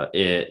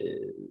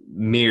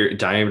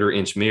 diameter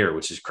inch mirror,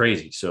 which is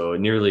crazy. So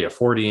nearly a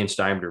 40-inch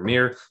diameter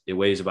mirror. It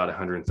weighs about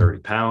 130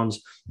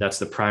 pounds. That's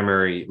the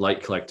primary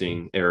light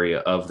collecting area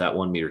of that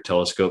 1 meter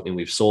telescope. And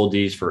we've sold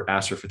these for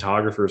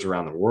astrophotographers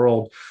around the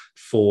world,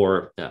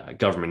 for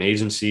government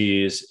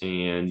agencies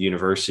and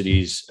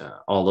universities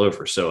all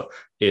over. So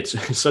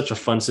it's such a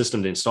fun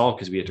system to install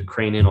because we had to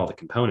crane in all the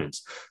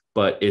components.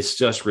 But it's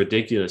just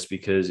ridiculous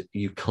because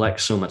you collect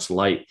so much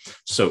light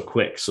so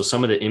quick. So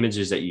some of the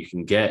images that you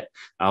can get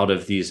out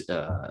of these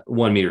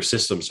 1 meter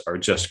systems are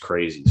just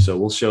crazy. So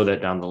we'll show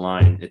that down the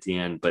line at the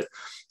end. But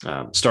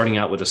starting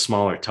out with a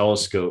smaller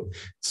telescope,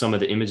 some of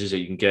the images that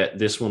you can get,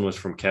 this one was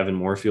from Kevin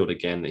Moorfield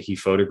again, that he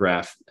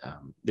photographed.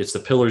 It's the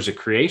Pillars of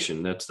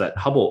Creation. That's that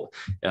Hubble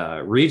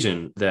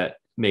region that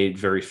made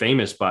very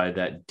famous by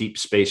that deep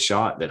space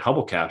shot that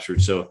Hubble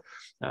captured. So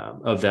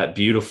of that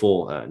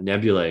beautiful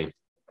nebulae.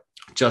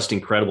 Just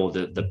incredible.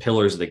 The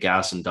pillars of the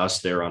gas and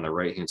dust there on the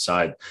right hand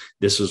side.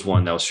 This was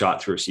one that was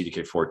shot through a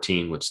CDK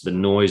 14, which the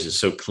noise is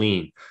so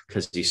clean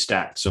because he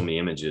stacked so many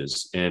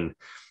images. And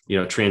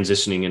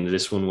transitioning into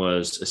this one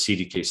was a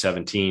CDK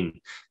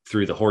 17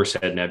 through the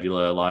Horsehead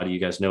Nebula. A lot of you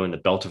guys know in the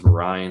Belt of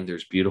Orion,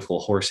 there's beautiful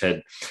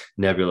Horsehead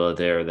Nebula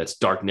there. That's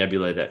dark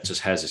nebula that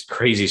just has this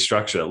crazy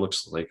structure that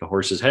looks like a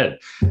horse's head.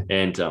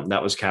 And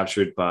that was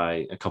captured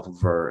by a couple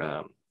of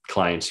our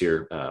clients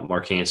here,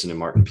 Mark Hansen and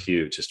Martin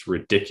Pugh. Just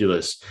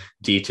ridiculous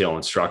detail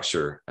and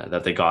structure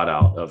that they got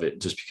out of it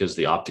just because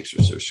the optics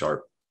are so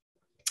sharp.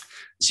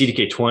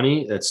 CDK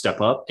 20, that step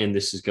up, and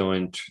this is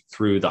going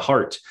through the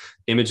heart,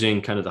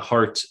 imaging kind of the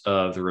heart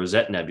of the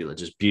Rosette Nebula.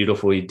 Just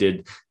beautifully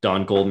did.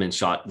 Don Goldman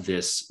shot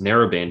this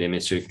narrowband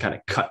image to kind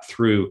of cut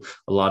through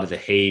a lot of the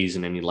haze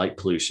and any light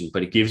pollution,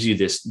 but it gives you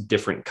this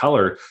different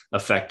color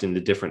effect in the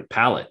different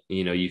palette.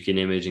 You can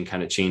image and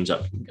kind of change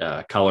up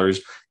colors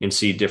and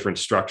see different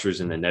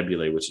structures in the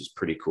nebulae, which is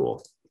pretty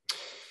cool.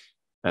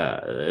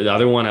 The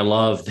other one I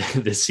love,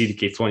 the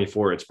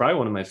CDK24. It's probably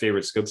one of my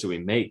favorite scopes that we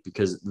make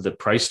because the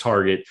price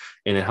target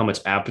and then how much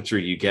aperture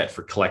you get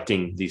for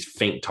collecting these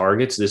faint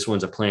targets. This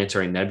one's a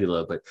planetary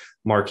nebula, but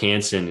Mark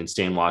Hansen and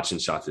Stan Watson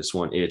shot this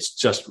one. It's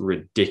just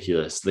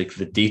ridiculous. Like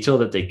the detail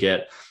that they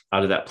get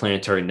out of that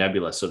planetary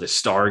nebula. So the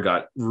star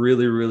got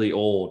really, really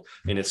old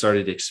and it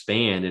started to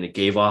expand and it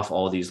gave off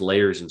all these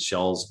layers and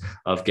shells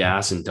of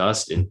gas and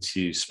dust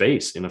into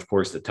space. And of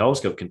course, the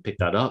telescope can pick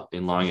that up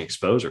in long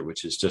exposure,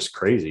 which is just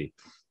crazy.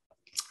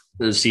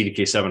 The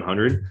CDK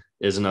 700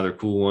 is another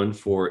cool one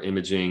for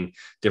imaging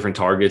different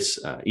targets,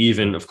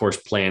 even, of course,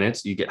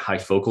 planets. You get high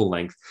focal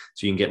length,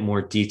 so you can get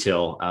more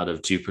detail out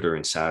of Jupiter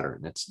and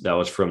Saturn. That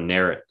was from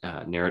NARIT.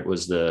 NARIT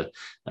was the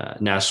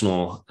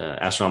National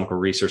Astronomical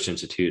Research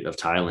Institute of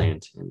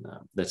Thailand. And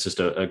that's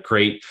just a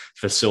great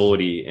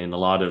facility and a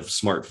lot of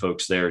smart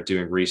folks there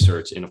doing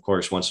research. And of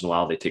course, once in a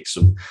while, they take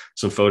some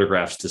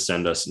photographs to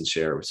send us and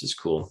share, which is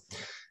cool.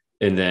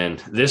 And then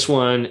this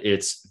one,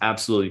 it's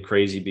absolutely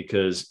crazy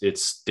because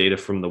it's data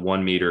from the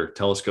 1 meter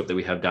telescope that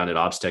we have down at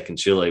OBSTEC in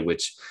Chile,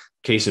 which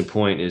case in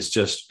point is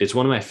just, it's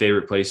one of my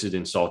favorite places to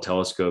install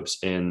telescopes.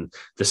 And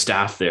the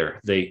staff there,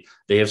 they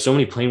have so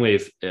many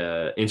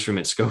PlaneWave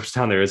instrument scopes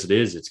down there as it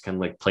is. It's kind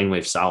of like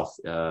PlaneWave South,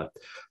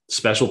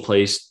 special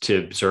place to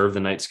observe the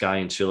night sky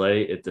in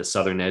Chile at the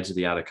southern edge of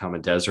the Atacama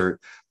Desert.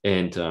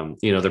 And,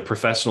 they're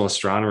professional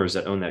astronomers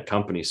that own that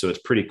company. So it's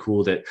pretty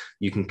cool that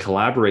you can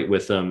collaborate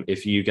with them.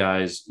 If you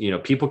guys,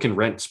 people can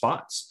rent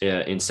spots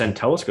and send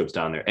telescopes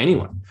down there,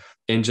 anyone,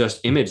 and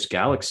just image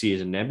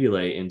galaxies and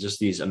nebulae and just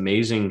these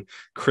amazing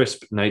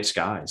crisp night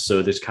skies.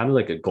 So there's kind of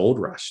like a gold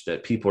rush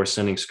that people are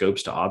sending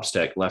scopes to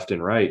OBSTEC left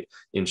and right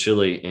in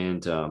Chile.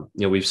 And,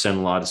 we've sent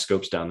a lot of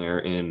scopes down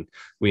there and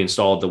we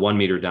installed the 1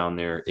 meter down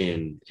there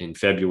in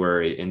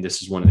February. And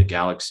this is one of the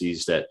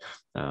galaxies that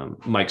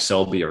Mike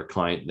Selby, our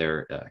client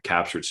there,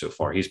 captured so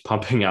far. He's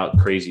pumping out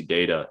crazy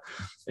data.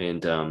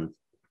 And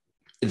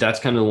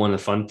that's kind of one of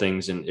the fun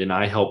things. And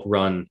I help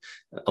run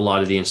a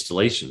lot of the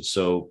installations.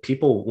 So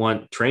people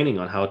want training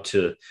on how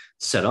to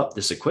set up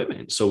this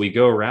equipment. So we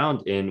go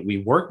around and we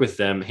work with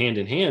them hand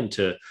in hand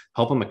to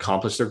help them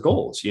accomplish their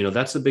goals.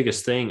 That's the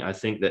biggest thing I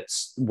think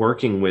that's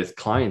working with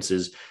clients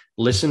is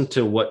listen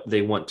to what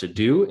they want to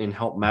do and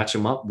help match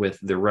them up with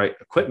the right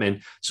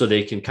equipment so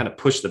they can kind of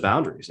push the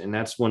boundaries. And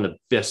that's one of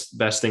the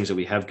best things that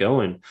we have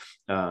going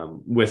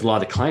with a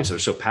lot of the clients that are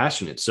so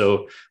passionate.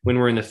 So when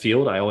we're in the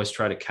field, I always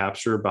try to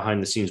capture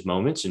behind the scenes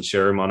moments and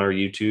share them on our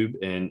YouTube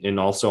and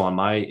also on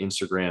my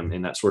Instagram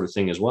and that sort of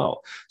thing as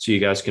well. So you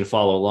guys can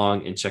follow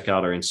along and check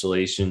out our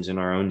installations in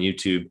our own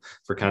YouTube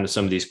for kind of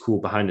some of these cool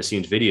behind the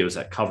scenes videos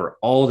that cover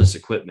all this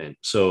equipment.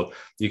 So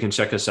you can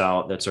check us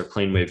out. That's our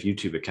PlaneWave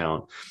YouTube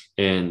account.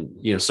 And,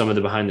 some of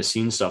the behind the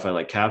scenes stuff I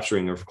like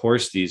capturing are, of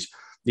course, these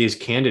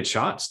candid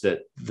shots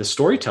that the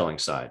storytelling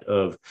side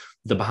of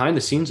the behind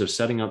the scenes of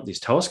setting up these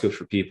telescopes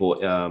for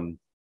people.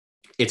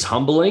 It's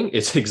humbling.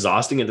 It's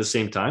exhausting at the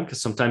same time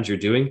because sometimes you're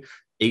doing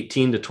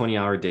 18 to 20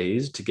 hour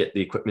days to get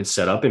the equipment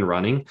set up and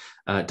running,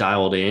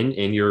 dialed in,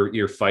 and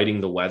you're fighting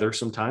the weather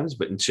sometimes.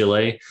 But in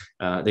Chile,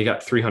 they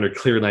got 300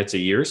 clear nights a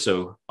year.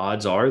 So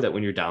odds are that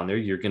when you're down there,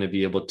 you're going to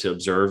be able to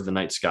observe the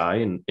night sky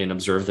and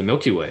observe the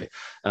Milky Way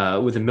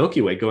with the Milky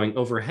Way going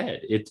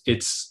overhead.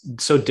 It's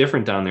so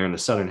different down there in the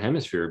Southern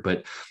Hemisphere.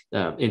 But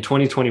in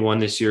 2021,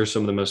 this year,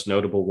 some of the most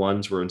notable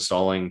ones were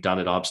installing down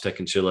at OBSTEC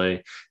in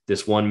Chile,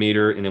 this 1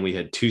 meter, and then we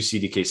had 2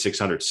 CDK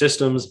 600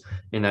 systems.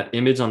 And that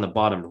image on the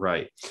bottom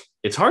right,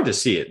 it's hard to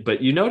see it, but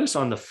you notice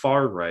on the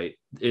far right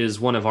is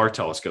one of our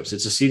telescopes.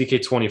 It's a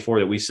CDK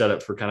 24 that we set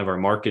up for kind of our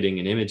marketing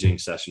and imaging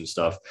session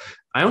stuff.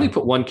 I only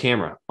put one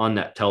camera on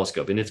that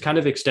telescope and it's kind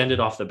of extended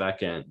off the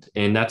back end.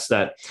 And that's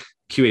that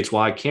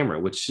QHY camera,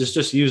 which is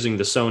just using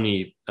the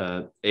Sony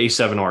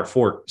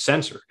A7R4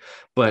 sensor.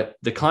 But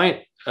the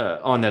client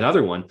on that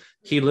other one,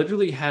 he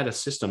literally had a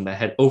system that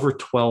had over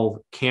 12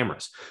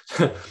 cameras.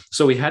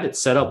 So we had it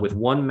set up with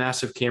one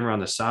massive camera on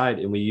the side,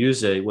 and we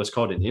use what's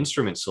called an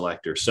instrument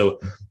selector.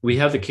 So we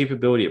have the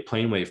capability at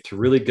PlaneWave to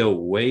really go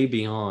way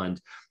beyond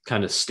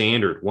kind of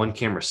standard one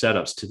camera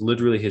setups to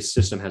literally his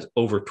system has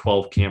over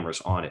 12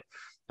 cameras on it.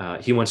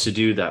 He wants to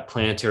do that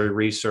planetary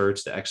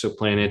research, the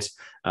exoplanets,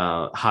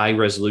 high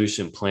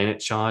resolution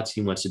planet shots. He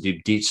wants to do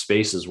deep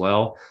space as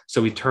well.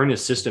 So we turned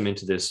his system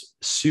into this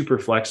super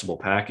flexible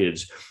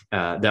package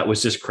that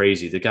was just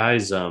crazy. The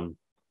guys,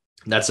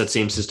 that's that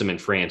same system in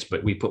France,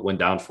 but we put one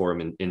down for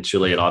him in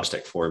Chile at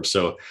OBSTEC for him.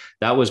 So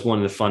that was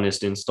one of the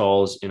funnest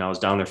installs. And I was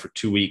down there for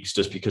 2 weeks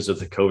just because of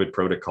the COVID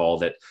protocol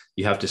that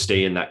you have to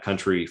stay in that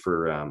country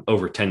for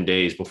over 10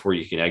 days before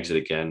you can exit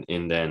again.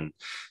 And then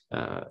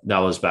that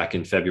was back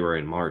in February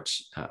and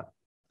March.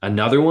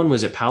 Another one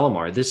was at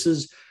Palomar. This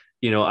is,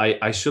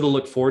 I should have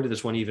looked forward to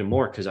this one even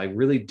more because I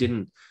really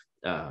didn't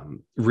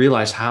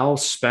realize how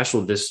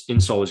special this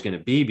install was going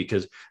to be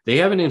because they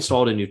haven't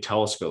installed a new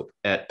telescope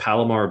at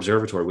Palomar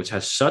Observatory, which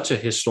has such a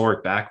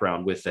historic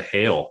background with the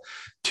Hale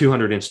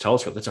 200-inch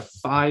telescope. That's a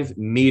 5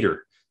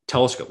 meter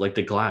telescope, like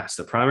the glass.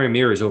 The primary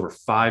mirror is over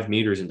 5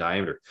 meters in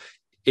diameter.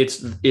 it's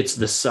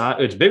the size,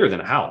 it's bigger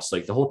than a house.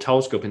 Like the whole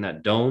telescope in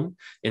that dome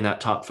in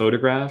that top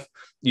photograph,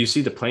 you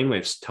see the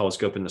PlaneWave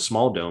telescope in the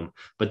small dome,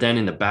 but then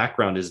in the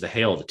background is the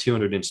Hale, the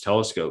 200-inch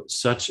telescope.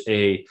 Such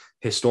a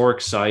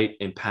historic site,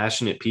 and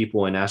passionate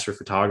people and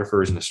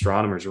astrophotographers and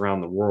astronomers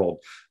around the world,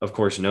 of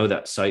course, know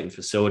that site and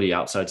facility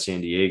outside San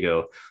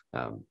Diego.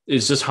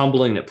 It's just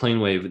humbling that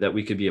PlaneWave, that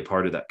we could be a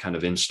part of that kind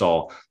of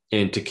install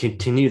and to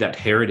continue that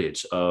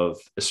heritage of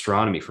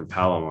astronomy from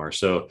Palomar.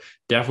 So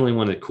definitely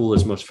one of the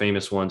coolest, most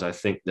famous ones I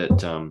think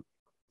that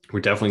we're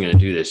definitely going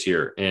to do this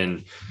year.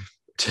 And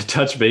to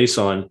touch base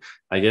on,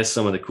 I guess,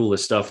 some of the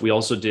coolest stuff, we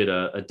also did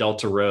a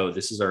Delta Rho.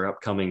 This is our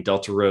upcoming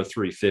Delta Rho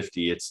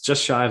 350. It's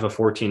just shy of a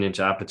 14-inch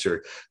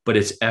aperture, but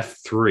it's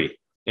f3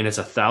 and it's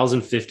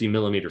 1,050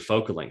 millimeter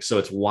focal length. So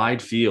it's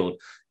wide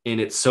field and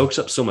it soaks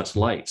up so much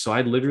light. So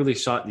I literally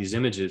shot these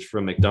images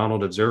from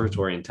McDonald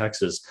Observatory in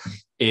Texas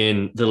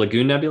in the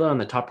Lagoon Nebula on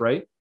the top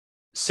right,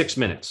 6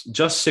 minutes,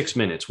 just 6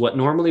 minutes. What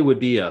normally would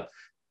be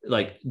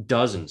like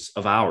dozens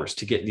of hours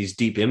to get these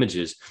deep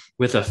images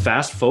with a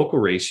fast focal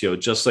ratio,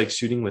 just like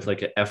shooting with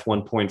like a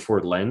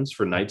f1.4 lens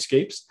for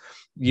nightscapes.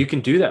 You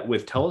can do that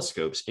with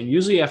telescopes, and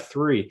usually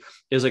f3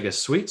 is like a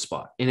sweet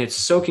spot, and it's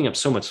soaking up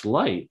so much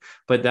light,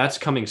 but that's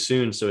coming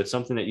soon. So it's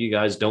something that you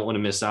guys don't want to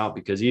miss out,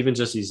 because even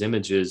just these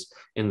images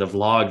in the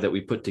vlog that we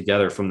put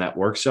together from that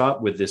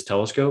workshop with this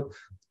telescope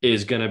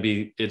is going to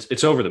be,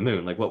 it's over the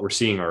moon, like what we're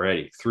seeing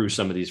already through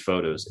some of these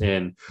photos.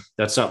 And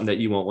that's something that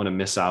you won't want to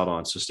miss out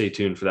on. So stay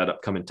tuned for that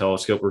upcoming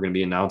telescope. We're going to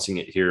be announcing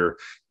it here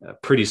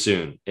pretty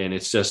soon. And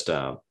it's just,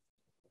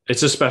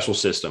 it's a special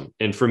system.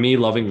 And for me,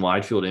 loving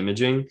wide field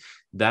imaging,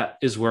 that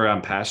is where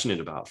I'm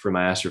passionate about for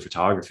my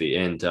astrophotography.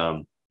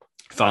 And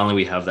finally,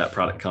 we have that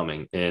product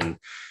coming. And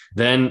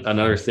then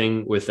another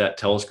thing with that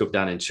telescope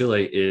down in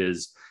Chile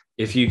is,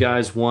 if you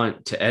guys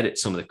want to edit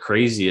some of the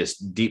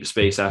craziest deep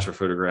space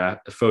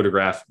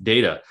astrophotograph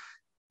data,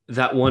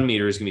 that 1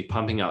 meter is going to be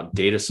pumping out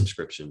data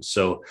subscriptions.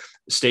 So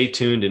stay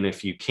tuned. And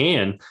if you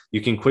can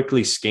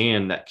quickly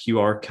scan that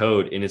QR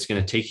code, and it's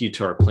going to take you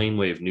to our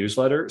PlaneWave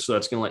newsletter. So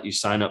that's going to let you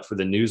sign up for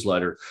the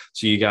newsletter,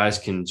 so you guys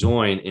can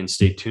join and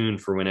stay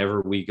tuned for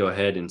whenever we go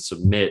ahead and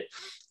submit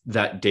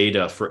that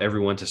data for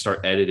everyone to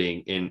start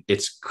editing. And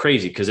it's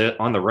crazy because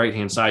on the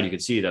right-hand side, you can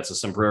see that's a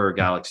Sombrero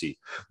Galaxy.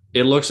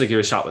 It looks like it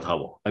was shot with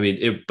Hubble. I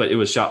mean, but it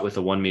was shot with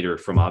a 1 meter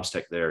from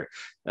Obstec there.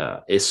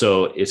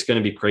 So it's going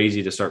to be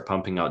crazy to start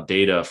pumping out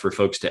data for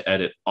folks to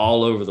edit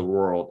all over the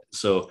world.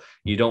 So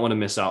you don't want to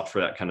miss out for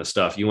that kind of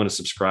stuff. You want to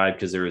subscribe,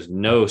 because there is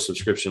no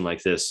subscription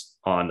like this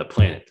on the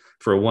planet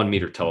for a 1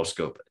 meter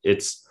telescope.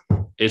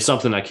 It's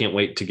something I can't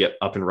wait to get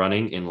up and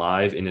running and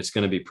live, and it's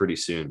going to be pretty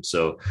soon.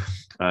 So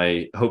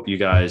I hope you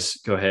guys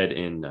go ahead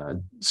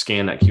and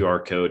scan that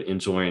QR code and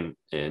join,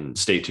 and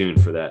stay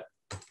tuned for that.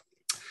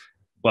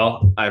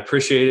 Well, I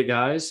appreciate it,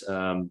 guys.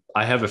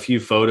 I have a few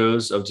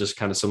photos of just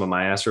kind of some of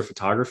my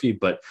astrophotography,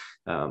 but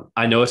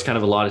I know it's kind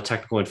of a lot of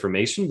technical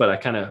information, but I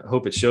kind of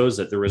hope it shows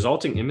that the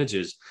resulting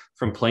images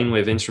from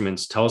PlaneWave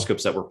Instruments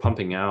telescopes that we're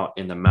pumping out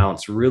in the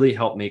mounts really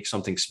help make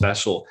something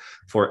special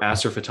for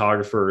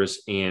astrophotographers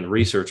and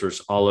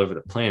researchers all over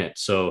the planet.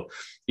 So,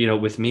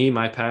 with me,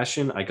 my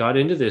passion, I got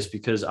into this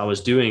because I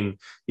was doing,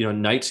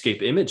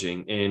 nightscape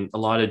imaging in a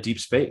lot of deep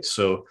space.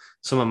 So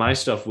some of my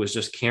stuff was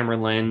just camera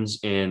lens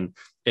and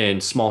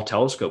small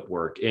telescope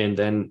work. And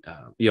then,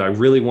 I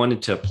really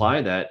wanted to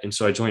apply that. And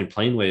so I joined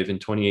PlaneWave in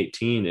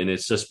 2018, and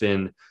it's just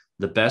been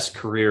the best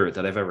career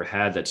that I've ever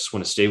had, that just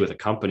want to stay with a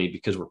company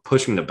because we're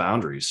pushing the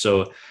boundaries.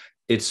 So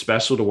it's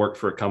special to work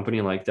for a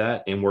company like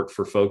that and work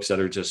for folks that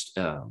are just,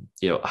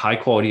 high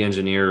quality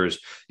engineers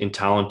and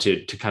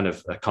talented to kind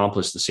of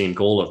accomplish the same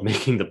goal of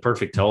making the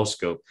perfect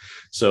telescope.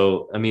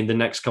 So, I mean, the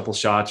next couple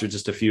shots are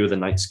just a few of the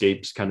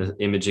nightscapes kind of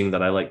imaging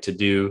that I like to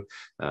do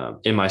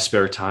in my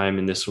spare time.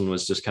 And this one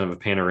was just kind of a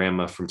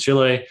panorama from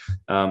Chile.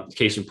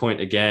 Case in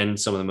point, again,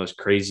 some of the most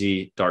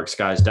crazy dark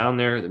skies down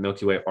there, the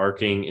Milky Way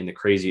arcing in the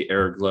crazy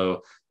air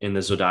glow in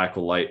the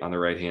zodiacal light on the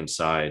right-hand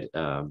side.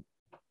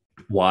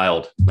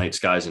 Wild night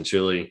skies in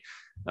Chile.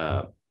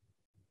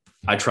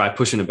 I try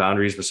pushing the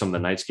boundaries with some of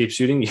the nightscape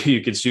shooting.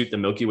 You could shoot the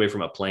Milky Way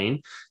from a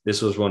plane.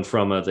 This was one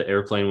from the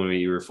airplane when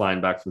we were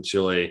flying back from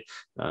Chile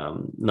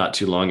not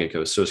too long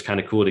ago. So it's kind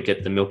of cool to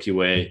get the Milky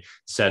Way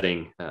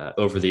setting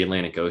over the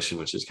Atlantic Ocean,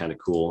 which is kind of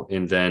cool.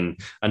 And then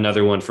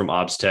another one from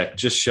Obstec,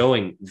 just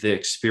showing the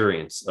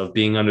experience of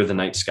being under the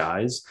night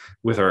skies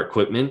with our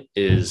equipment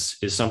is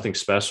something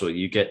special.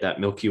 You get that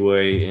Milky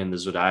Way and the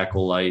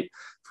zodiacal light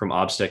from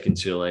Obstec in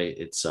Chile.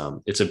 It's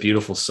a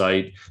beautiful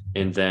sight.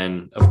 And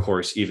then, of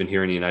course, even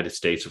here in the United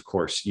States, of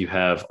course, you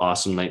have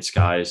awesome night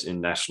skies in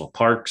national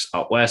parks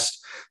out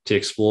west to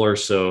explore.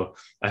 So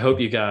I hope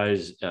you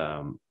guys,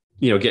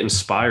 get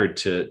inspired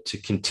to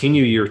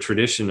continue your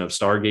tradition of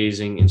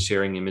stargazing and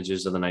sharing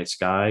images of the night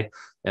sky,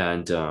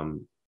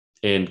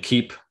 and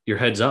keep your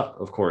heads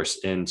up, of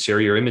course, and share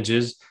your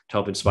images to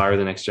help inspire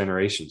the next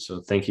generation.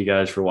 So thank you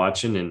guys for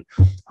watching, and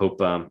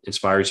hope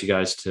inspires you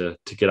guys to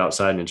get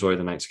outside and enjoy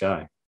the night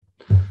sky.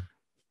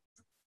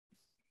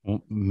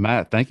 Well,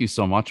 Matt, thank you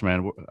so much,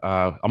 man.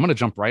 I'm going to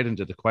jump right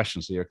into the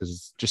questions here because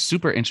it's just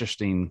super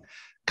interesting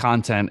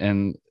content.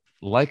 And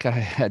like I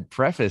had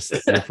prefaced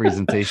your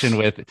presentation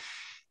with,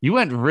 you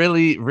went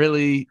really,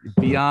 really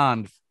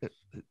beyond,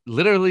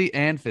 literally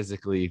and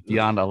physically,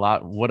 beyond a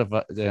lot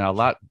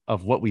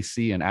of what we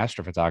see in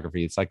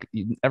astrophotography. It's like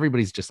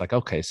everybody's just like,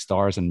 okay,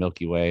 stars and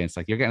Milky Way. It's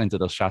like you're getting into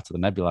those shots of the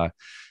nebula.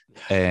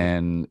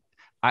 And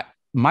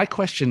my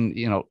question,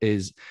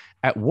 is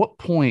at what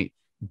point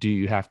do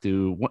you have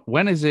to,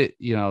 when is it,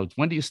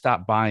 when do you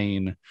stop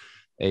buying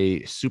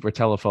a super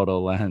telephoto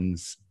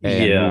lens and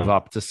move Yeah.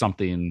 up to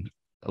something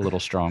a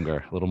little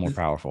stronger, a little more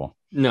powerful?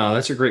 No,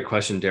 that's a great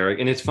question, Derek.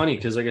 And it's funny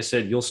because, like I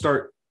said, you'll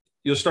start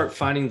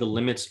finding the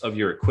limits of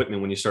your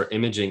equipment when you start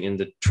imaging. And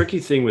the tricky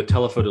thing with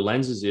telephoto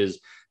lenses is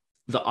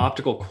the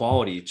optical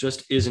quality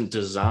just isn't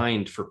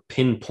designed for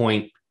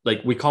pinpoint,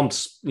 like we call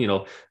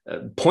them,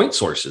 point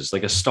sources.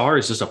 Like a star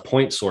is just a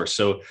point source.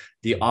 So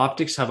the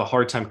optics have a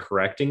hard time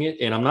correcting it.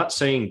 And I'm not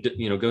saying,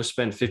 go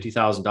spend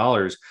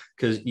 $50,000,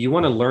 because you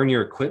want to learn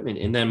your equipment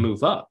and then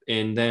move up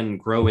and then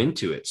grow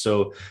into it.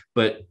 So,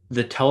 but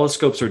the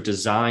telescopes are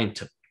designed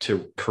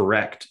to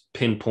correct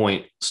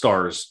pinpoint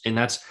stars. And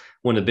that's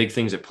one of the big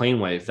things at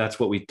PlaneWave. That's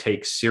what we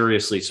take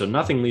seriously. So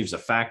nothing leaves a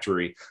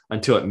factory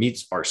until it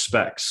meets our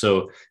specs.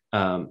 So,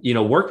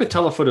 work with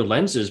telephoto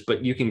lenses,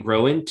 but you can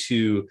grow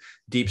into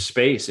deep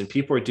space. And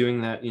people are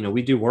doing that.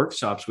 We do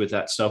workshops with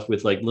that stuff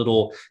with like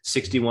little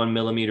 61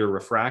 millimeter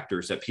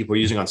refractors that people are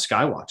using on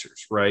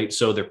skywatchers, right?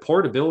 So their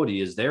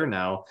portability is there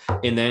now.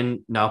 And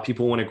then now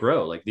people want to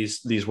grow. Like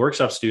these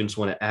workshop students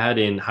want to add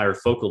in higher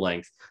focal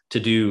length to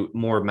do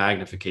more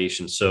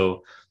magnification.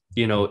 So,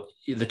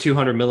 the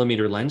 200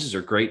 millimeter lenses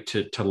are great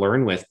to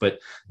learn with, but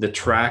the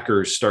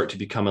trackers start to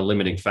become a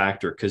limiting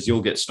factor because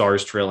you'll get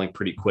stars trailing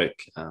pretty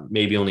quick,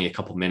 maybe only a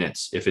couple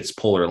minutes if it's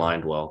polar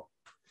aligned well.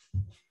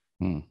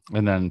 And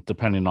then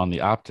depending on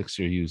the optics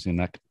you're using,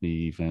 that could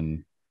be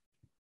even,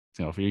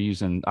 if you're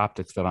using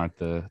optics that aren't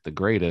the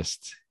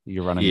greatest,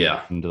 you're running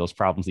into those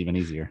problems even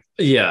easier.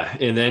 Yeah.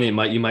 And then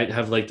you might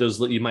have like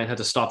you might have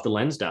to stop the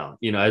lens down,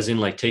 as in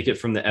like take it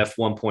from the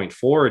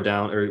f1.4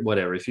 down or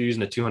whatever. If you're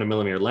using a 200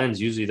 millimeter lens,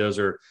 usually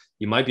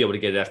you might be able to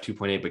get it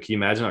f2.8, but can you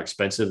imagine how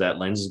expensive that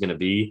lens is going to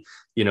be,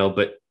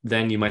 but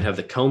then you might have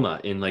the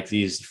coma in like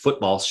these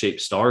football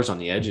shaped stars on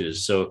the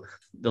edges. So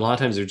a lot of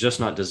times they're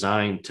just not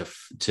designed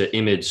to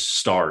image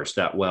stars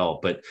that well,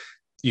 but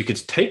you could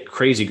take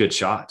crazy good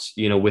shots,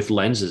 with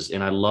lenses.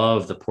 And I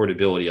love the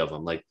portability of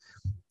them. Like,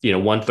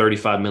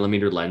 135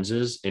 millimeter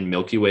lenses in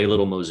Milky Way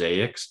little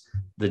mosaics.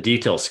 The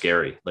detail's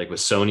scary. Like with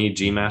Sony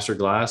G Master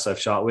glass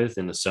I've shot with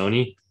in the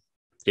Sony,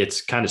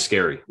 it's kind of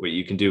scary what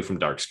you can do from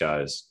dark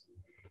skies.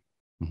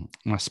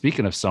 Now,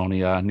 speaking of Sony,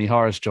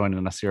 Nihar is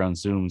joining us here on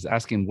Zooms,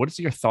 asking, what is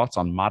your thoughts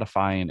on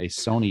modifying a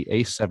Sony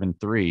A7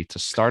 III to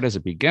start as a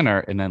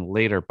beginner and then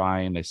later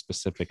buying a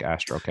specific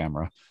Astro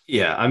camera?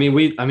 Yeah,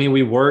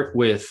 we work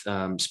with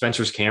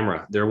Spencer's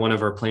Camera. They're one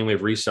of our PlaneWave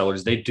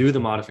resellers. They do the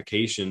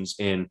modifications,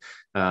 and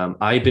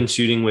I've been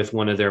shooting with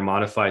one of their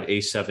modified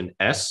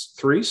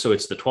A7S III, so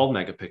it's the 12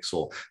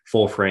 megapixel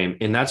full frame,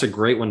 and that's a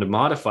great one to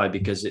modify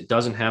because it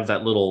doesn't have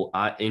that little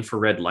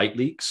infrared light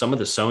leak. Some of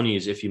the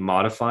Sonys, if you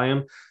modify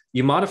them,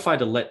 you modify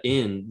to let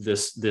in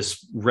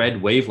this red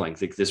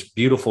wavelength, like this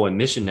beautiful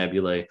emission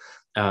nebulae.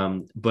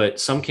 But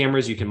some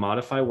cameras you can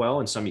modify well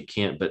and some you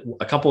can't. But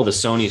a couple of the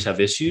Sonys have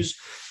issues.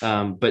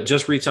 But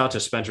just reach out to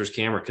Spencer's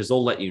Camera because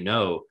they'll let you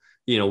know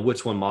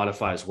which one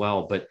modifies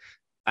well. But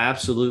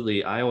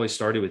absolutely, I always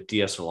started with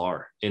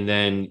DSLR, and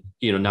then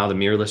now the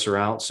mirrorless are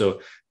out.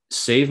 So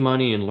save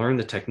money and learn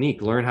the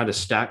technique, learn how to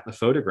stack the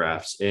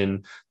photographs,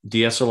 and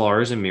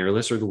DSLRs and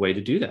mirrorless are the way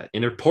to do that.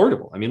 And they're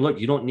portable. I mean, look,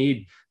 you don't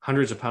need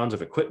hundreds of pounds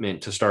of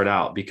equipment to start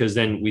out because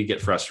then we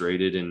get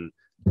frustrated and,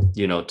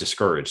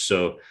 discouraged.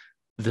 So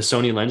the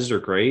Sony lenses are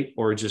great,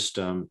 or just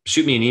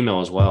shoot me an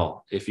email as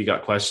well. If you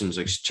got questions,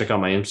 like check out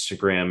my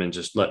Instagram and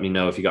just let me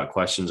know if you got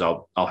questions.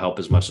 I'll help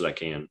as much as I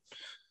can.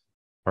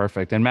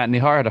 Perfect. And Matt,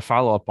 Nihar had a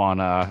follow-up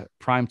on a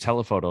prime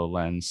telephoto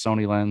lens,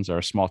 Sony lens, or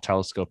a small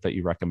telescope that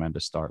you recommend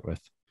to start with.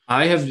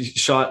 I have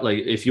shot, like,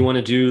 if you want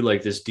to do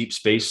like this deep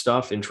space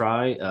stuff and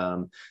try,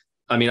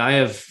 I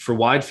have for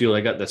wide field,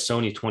 I got the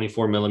Sony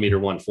 24 millimeter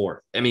 1.4.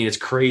 It's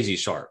crazy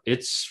sharp.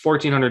 It's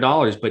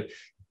 $1,400, but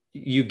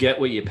you get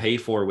what you pay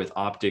for with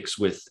optics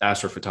with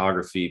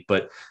astrophotography.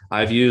 But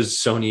I've used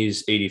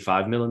Sony's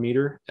 85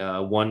 millimeter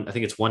one. I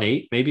think it's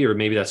 1.8 maybe, or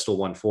maybe that's still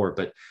 1.4,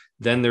 but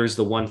then there's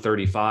the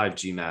 135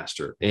 G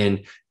Master.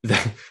 And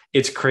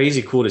it's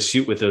crazy cool to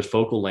shoot with those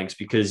focal lengths,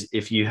 because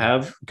if you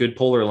have good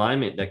polar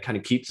alignment, that kind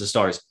of keeps the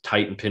stars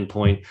tight and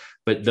pinpoint.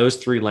 But those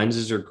three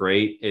lenses are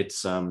great.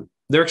 It's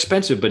they're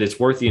expensive, but it's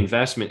worth the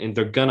investment, and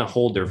they're going to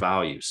hold their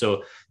value.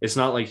 So it's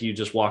not like you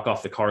just walk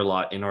off the car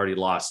lot and already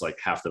lost like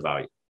half the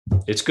value.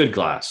 It's good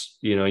glass.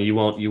 You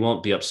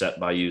won't be upset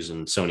by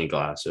using Sony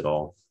glass at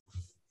all.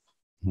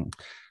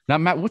 Now,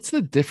 Matt, what's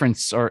the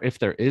difference, or if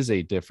there is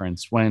a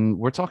difference, when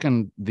we're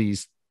talking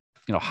these,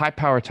 high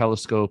power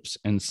telescopes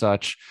and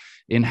such,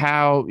 in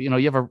how,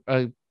 you have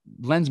a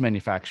lens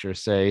manufacturer,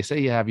 say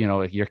you have,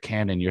 like your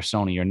Canon, your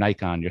Sony, your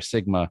Nikon, your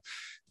Sigma,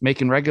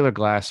 making regular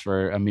glass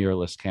for a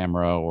mirrorless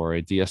camera or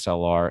a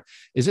DSLR,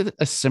 is it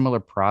a similar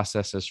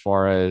process as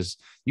far as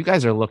you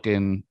guys are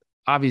looking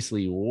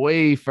obviously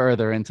way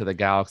further into the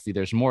galaxy?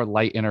 There's more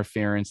light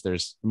interference,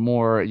 there's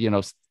more,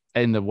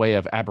 in the way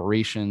of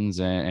aberrations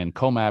and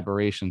coma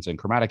aberrations and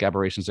chromatic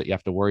aberrations that you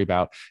have to worry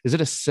about. Is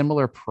it a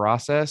similar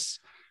process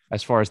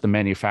as far as the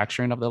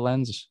manufacturing of the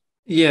lens?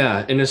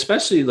 Yeah, and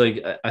especially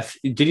like,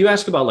 did you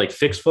ask about like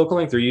fixed focal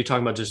length, or are you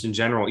talking about just in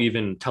general,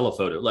 even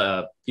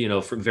telephoto,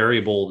 for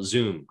variable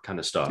zoom kind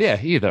of stuff? Yeah,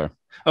 either.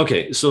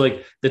 Okay, so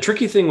like the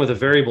tricky thing with a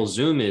variable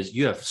zoom is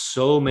you have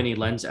so many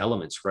lens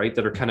elements, right,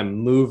 that are kind of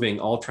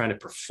moving, all trying to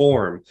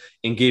perform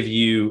and give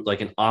you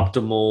like an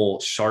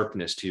optimal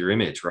sharpness to your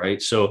image,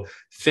 right? So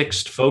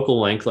fixed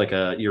focal length, like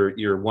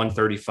your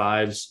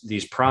 135s,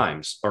 these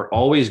primes are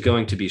always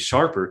going to be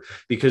sharper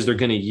because they're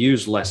going to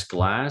use less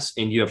glass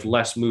and you have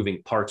less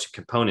moving parts and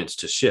components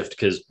to shift,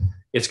 because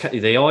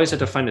they always have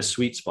to find a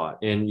sweet spot.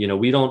 And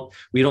we don't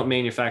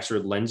manufacture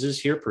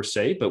lenses here per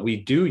se, but we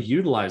do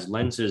utilize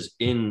lenses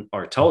in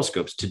our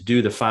telescopes to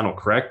do the final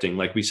correcting.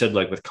 Like we said,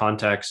 like with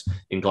contacts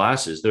and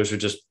glasses, those are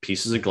just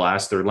pieces of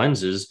glass, they're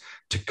lenses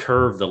to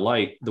curve the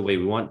light the way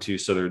we want to,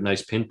 so they're a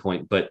nice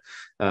pinpoint. But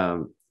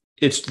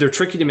they're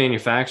tricky to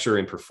manufacture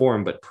and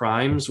perform, but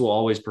primes will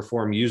always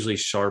perform usually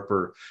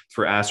sharper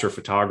for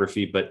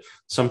astrophotography. But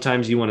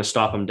sometimes you want to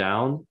stop them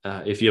down.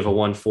 If you have a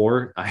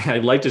 1.4, I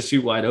like to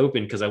shoot wide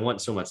open because I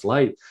want so much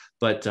light,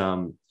 but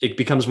it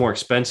becomes more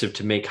expensive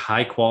to make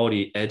high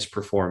quality edge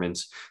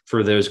performance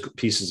for those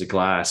pieces of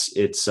glass.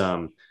 It's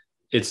the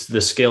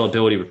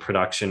scalability with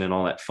production and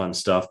all that fun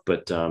stuff.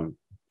 But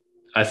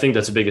I think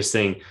that's the biggest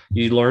thing.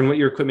 You learn what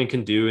your equipment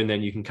can do, and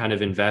then you can kind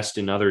of invest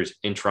in others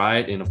and try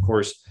it. And of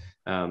course,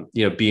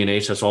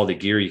 B&H has all the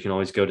gear. You can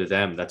always go to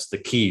them. That's the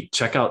key.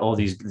 Check out all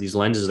these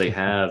lenses they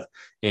have,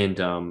 and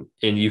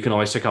you can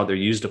always check out their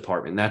used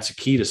department. That's a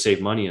key to save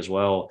money as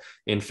well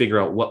and figure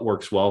out what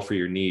works well for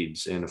your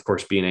needs. And of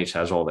course, B&H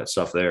has all that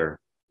stuff there.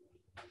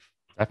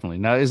 Definitely.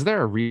 Now, is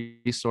there a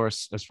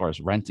resource as far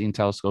as renting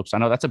telescopes? I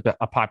know that's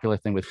a popular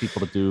thing with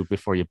people to do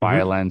before you buy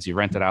a lens. You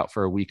rent it out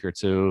for a week or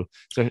two.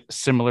 Is there a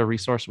similar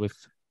resource with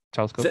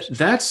telescopes?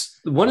 That's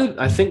one of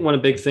the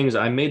big things.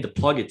 I made the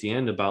plug at the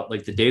end about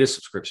like the data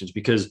subscriptions,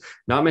 because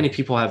not many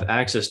people have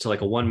access to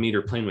like a 1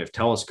 meter PlaneWave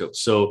telescope.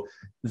 So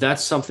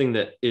that's something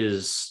that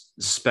is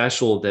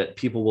special, that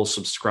people will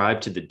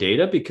subscribe to the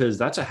data, because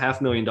that's a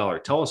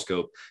 $500,000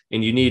 telescope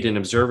and you need an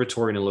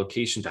observatory and a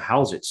location to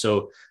house it.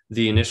 So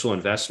the initial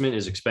investment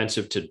is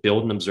expensive to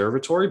build an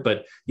observatory,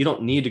 but you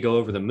don't need to go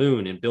over the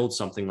moon and build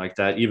something like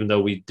that. Even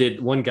though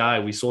one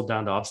guy we sold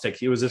down to Obstech,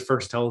 he was his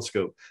first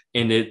telescope,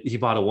 and he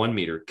bought a 1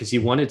 meter because he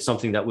wanted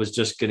something that was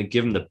just going to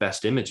give him the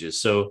best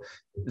images. So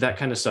that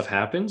kind of stuff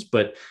happens.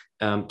 But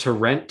to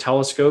rent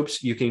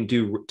telescopes, you can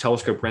do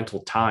telescope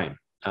rental time.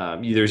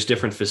 There's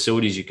different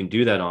facilities you can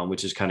do that on,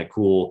 which is kind of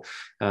cool.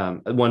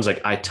 Ones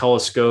like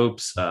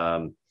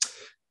iTelescopes.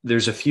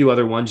 There's a few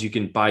other ones you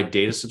can buy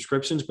data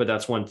subscriptions, but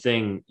that's one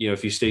thing,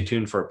 if you stay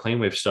tuned for our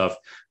PlaneWave stuff,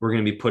 we're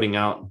going to be putting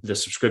out the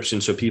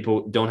subscription so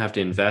people don't have to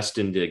invest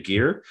in the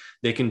gear.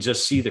 They can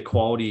just see the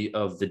quality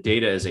of the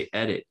data as they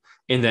edit.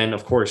 And then,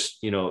 of course,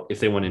 if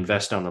they want to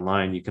invest down the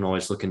line, you can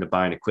always look into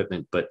buying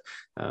equipment. But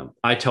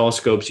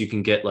iTelescopes, you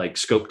can get like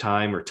Scope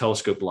Time or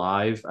Telescope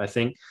Live. I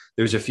think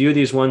there's a few of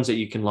these ones that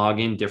you can log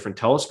in different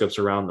telescopes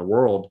around the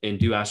world and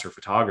do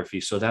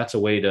astrophotography. So that's a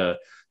way to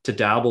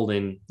dabble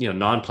in,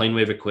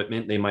 non-PlaneWave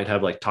equipment. They might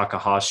have like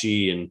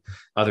Takahashi and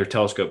other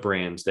telescope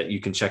brands that you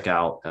can check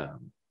out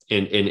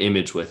and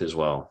image with as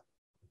well.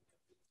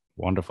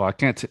 Wonderful. I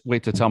can't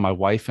wait to tell my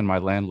wife and my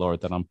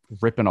landlord that I'm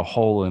ripping a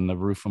hole in the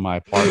roof of my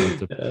apartment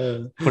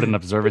to put an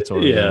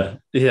observatory in.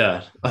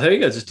 Yeah. I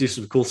think I just do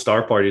some cool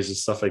star parties and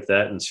stuff like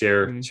that and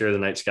share the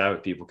night sky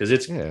with people, because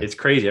it's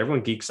crazy.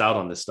 Everyone geeks out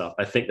on this stuff.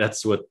 I think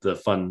that's what the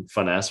fun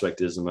aspect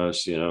is the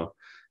most. They're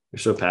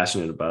so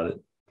passionate about it.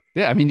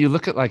 Yeah, I mean, you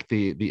look at like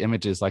the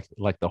images,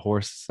 like the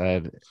horse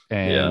said,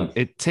 and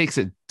it takes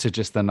it to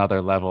just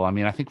another level. I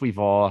mean, I think we've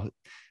all,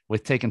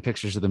 with taking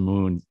pictures of the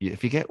moon,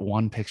 if you get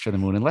one picture of the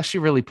moon, unless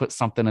you really put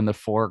something in the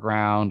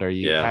foreground or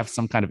you have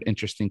some kind of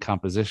interesting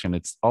composition,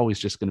 it's always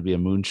just going to be a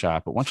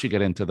moonshot. But once you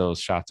get into those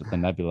shots of the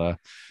nebula,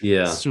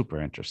 it's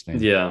super interesting.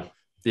 Yeah.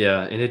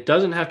 And it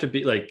doesn't have to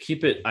be like,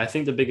 keep it. I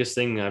think the biggest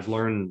thing I've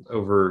learned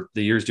over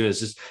the years doing is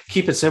just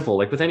keep it simple.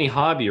 Like with any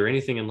hobby or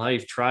anything in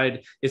life,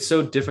 it's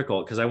so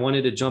difficult because I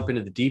wanted to jump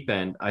into the deep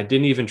end. I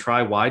didn't even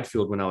try wide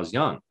field when I was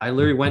young. I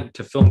literally went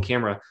to film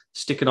camera,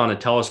 stick it on a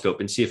telescope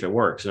and see if it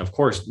works. And of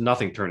course,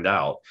 nothing turned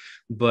out.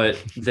 But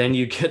then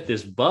you get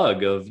this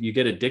bug you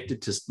get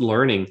addicted to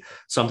learning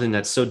something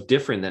that's so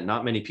different that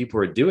not many people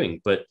are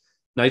doing. But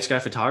night sky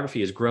photography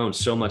has grown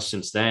so much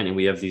since then. And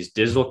we have these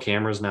digital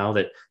cameras now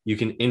that you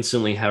can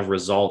instantly have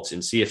results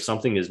and see if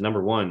something is,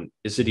 number one,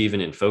 is it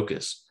even in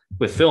focus?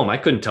 With film, I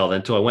couldn't tell that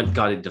until I went and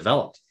got it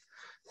developed.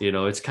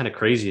 It's kind of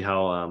crazy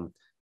how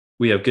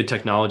we have good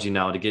technology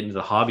now to get into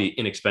the hobby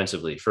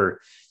inexpensively. For,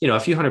 a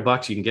few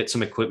 $100, you can get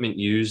some equipment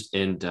used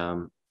and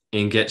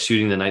get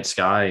shooting the night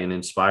sky and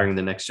inspiring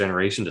the next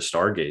generation to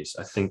stargaze.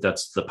 I think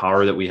that's the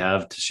power that we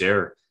have to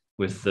share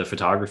with the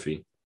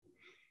photography.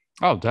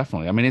 Oh,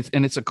 definitely. I mean,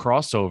 it's a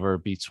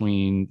crossover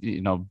between,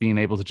 being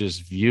able to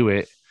just view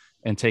it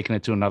and taking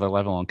it to another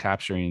level and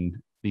capturing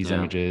these Yeah.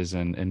 images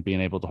and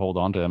being able to hold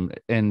on to them.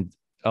 And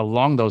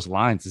along those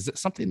lines, is it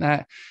something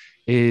that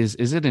is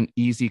it an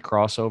easy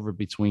crossover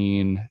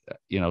between,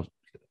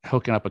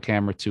 hooking up a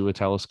camera to a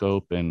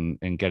telescope and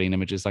getting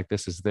images like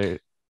this?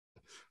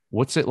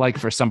 What's it like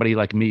for somebody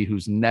like me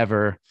who's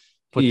never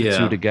put the two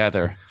Yeah.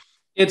 together?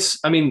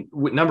 I mean,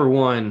 number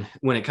one,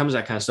 when it comes to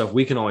that kind of stuff,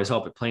 we can always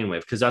help at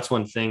PlaneWave because that's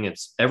one thing.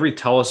 It's every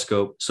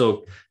telescope.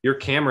 So your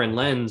camera and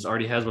lens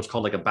already has what's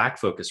called like a back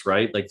focus,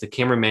 right? Like the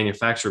camera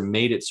manufacturer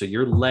made it so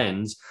your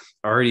lens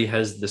already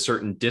has the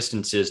certain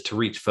distances to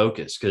reach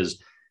focus.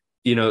 Because,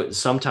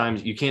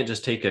 sometimes you can't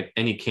just take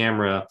any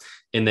camera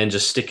and then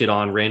just stick it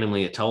on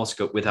randomly a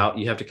telescope without,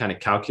 you have to kind of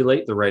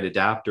calculate the right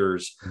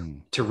adapters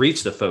to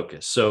reach the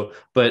focus. So,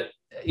 but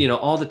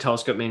all the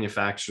telescope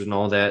manufacturers and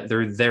all that,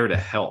 they're there to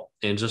help.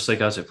 And just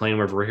like us at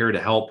PlaneWave, we're here to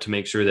help to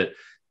make sure that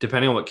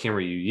depending on what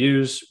camera you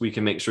use, we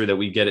can make sure that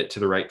we get it to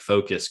the right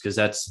focus. Cause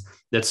that's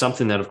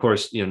something that of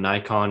course,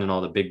 Nikon and all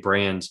the big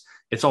brands,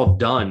 it's all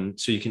done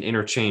so you can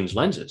interchange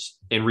lenses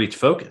and reach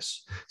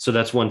focus. So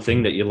that's one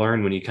thing that you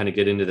learn when you kind of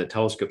get into the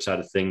telescope side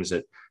of things,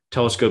 that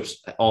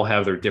telescopes all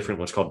have their different,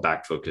 what's called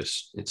back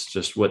focus. It's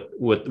just where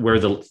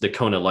the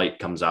cone of light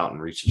comes out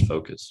and reaches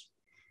focus.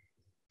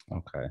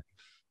 Okay.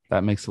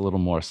 That makes a little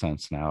more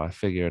sense now. I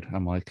figured,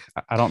 I'm like,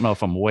 I don't know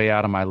if I'm way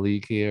out of my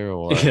league here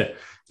or.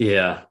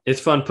 Yeah. It's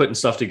fun putting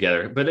stuff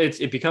together, but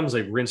it becomes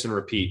like rinse and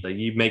repeat. Like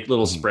you make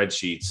little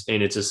spreadsheets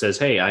and it just says,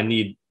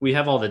 hey, we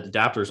have all the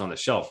adapters on the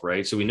shelf,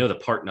 right? So we know the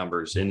part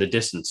numbers and the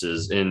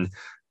distances and,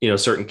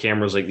 certain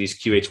cameras like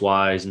these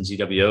QHYs and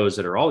ZWOs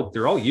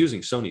they're all using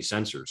Sony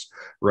sensors,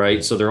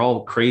 right? So they're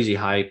all crazy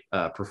high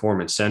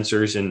performance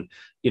sensors. And,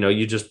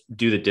 you just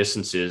do the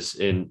distances,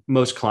 and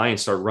most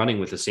clients start running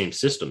with the same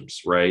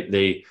systems, right?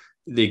 They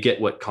get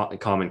what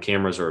common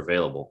cameras are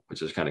available,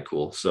 which is kind of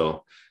cool.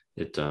 So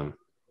it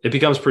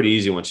becomes pretty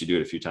easy once you do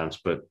it a few times,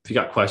 but if you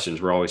got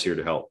questions, we're always here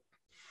to help.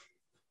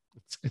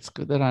 It's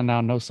good that I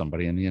now know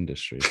somebody in the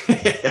industry.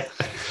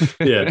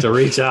 Yeah, to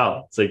reach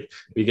out. It's like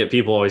we get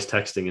people always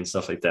texting and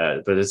stuff like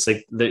that, but it's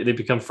like they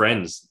become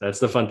friends. That's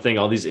the fun thing.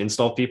 All these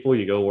install people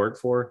you go work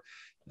for,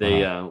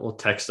 they will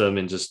text them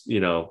and just,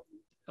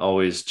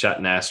 always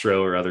chatting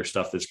astro or other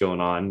stuff that's going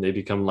on. They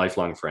become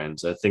lifelong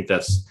friends. I think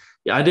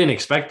I didn't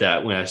expect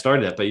that when I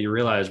started that, but you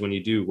realize when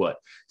you do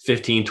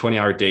 15,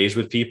 20-hour days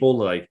with people,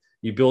 like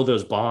you build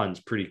those bonds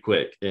pretty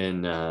quick,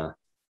 and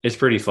it's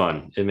pretty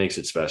fun. It makes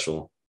it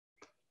special.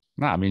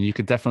 No, I mean, you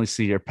could definitely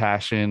see your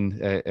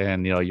passion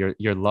and your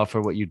love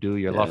for what you do,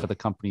 your love for the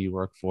company you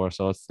work for.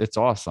 So it's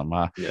awesome.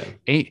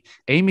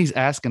 Amy's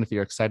asking if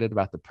you're excited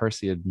about the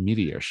Perseid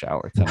meteor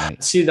shower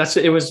tonight. See,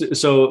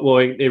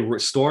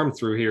 it stormed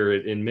through here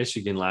in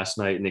Michigan last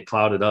night and it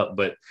clouded up,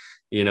 but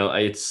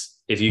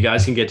if you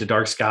guys can get to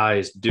dark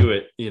skies, do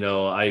it.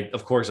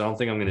 Of course, I don't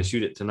think I'm going to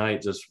shoot it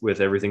tonight just with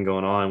everything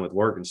going on with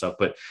work and stuff.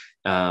 But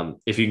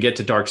if you get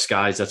to dark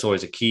skies, that's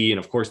always a key. And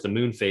of course, the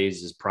moon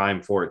phase is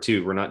prime for it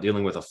too. We're not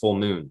dealing with a full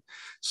moon.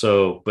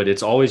 So, but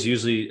it's always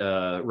usually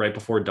right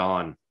before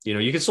dawn.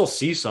 You can still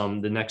see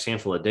some the next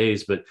handful of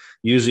days, but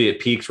usually it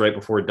peaks right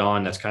before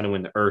dawn. That's kind of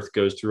when the Earth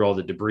goes through all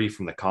the debris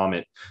from the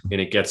comet,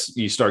 and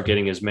you start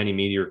getting as many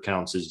meteor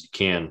counts as you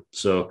can.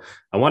 So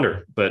I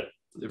wonder, but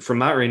from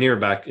Mount Rainier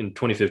back in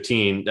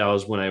 2015, that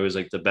was when I was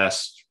like the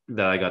best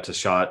that I got to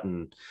shot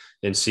and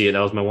see it.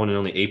 That was my one and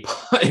only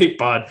eight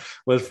pod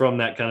was from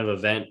that kind of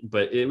event.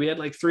 But we had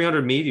like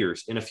 300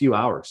 meteors in a few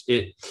hours.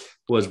 It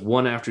was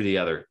one after the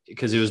other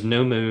because it was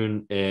no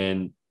moon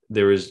and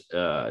there was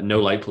no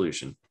light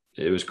pollution.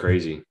 It was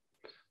crazy.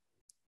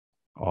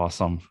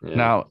 Awesome. Yeah.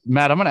 Now,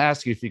 Matt, I'm going to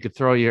ask you if you could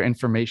throw your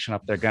information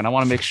up there again. I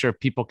want to make sure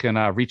people can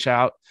reach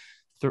out,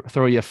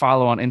 throw you a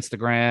follow on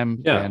Instagram.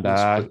 Yeah,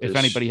 and if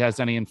anybody has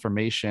any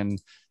information,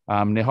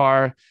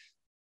 Nihar,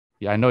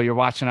 I know you're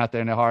watching out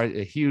there, Nihar.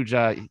 A huge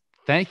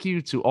thank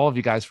you to all of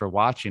you guys for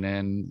watching,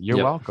 and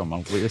you're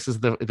welcome. This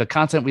is the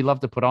content we love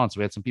to put on. So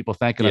we had some people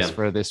thanking us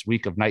for this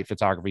week of night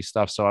photography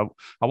stuff. So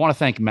I want to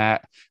thank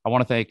Matt. I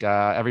want to thank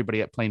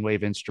everybody at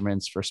PlaneWave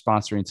Instruments for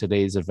sponsoring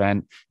today's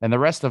event, and the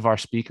rest of our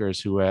speakers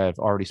who have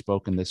already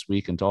spoken this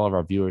week, and to all of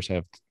our viewers who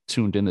have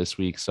tuned in this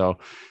week. So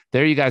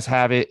there you guys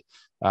have it.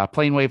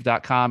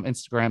 Planewave.com,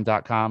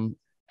 Instagram.com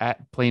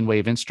at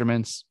PlaneWave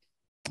Instruments.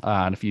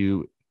 And if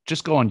you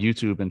just go on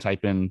YouTube and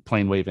type in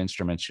PlaneWave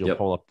Instruments, you'll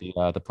pull up the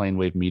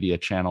PlaneWave Media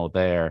channel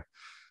there.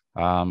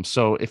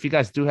 So if you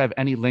guys do have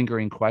any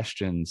lingering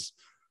questions,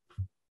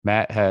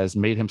 Matt has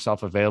made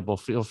himself available.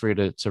 Feel free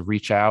to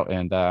reach out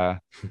and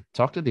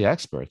talk to the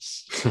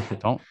experts.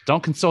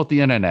 Don't consult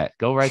the internet.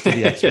 Go right to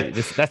the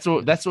experts. That's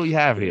what we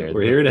have here.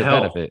 We're here to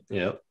help.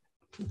 Yep.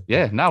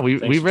 Yeah, no, we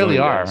really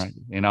are,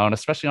 and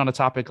especially on a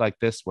topic like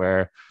this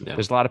where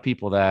there's a lot of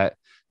people that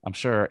I'm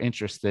sure are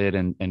interested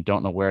and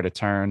don't know where to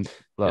turn.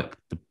 Look,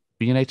 the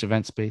B&H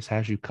event space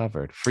has you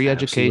covered. Free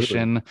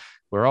education.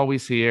 We're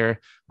always here.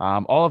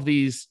 All of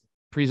these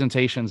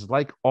presentations,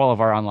 like all of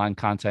our online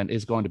content,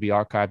 is going to be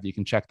archived. You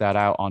can check that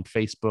out on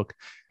Facebook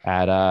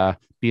at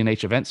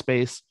B&H Event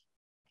Space.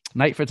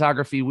 Night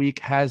Photography Week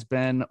has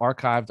been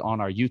archived on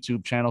our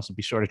YouTube channel, so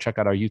be sure to check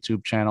out our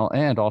YouTube channel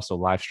and also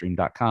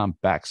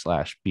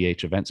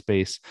livestream.com/BH Event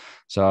Space.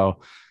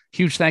 So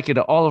huge thank you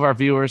to all of our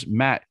viewers.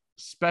 Matt,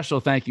 special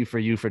thank you for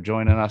you for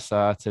joining us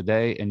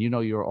today. And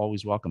you're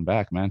always welcome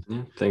back, man.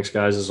 Yeah, thanks,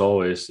 guys. As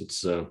always,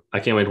 it's I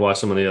can't wait to watch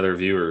some of the other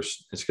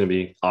viewers. It's going to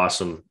be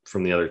awesome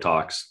from the other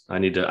talks. I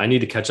need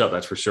to catch up.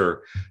 That's for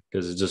sure,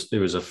 because it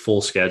was a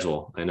full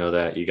schedule. I know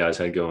that you guys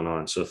had going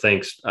on. So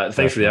thanks for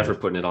the effort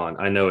putting it on.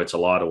 I know it's a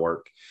lot of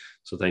work.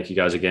 So thank you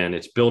guys again.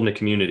 It's building a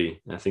community.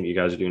 I think you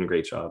guys are doing a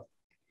great job.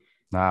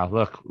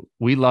 Look,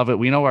 we love it.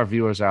 We know our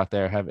viewers out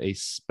there have a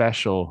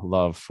special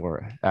love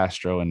for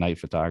astro and night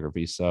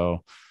photography.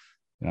 So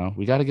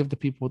we got to give the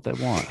people what they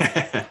want.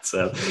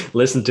 So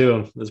listen to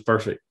them. That's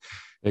perfect.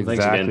 Exactly.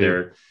 Thanks again,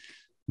 Derek.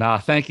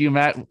 Thank you,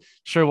 Matt.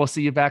 Sure, we'll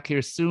see you back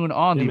here soon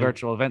on the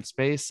virtual event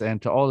space.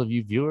 And to all of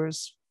you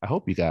viewers, I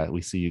hope we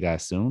see you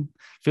guys soon.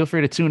 Feel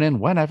free to tune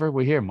in whenever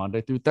we're here, Monday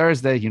through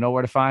Thursday. You know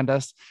where to find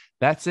us.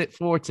 That's it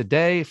for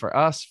today for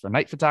us for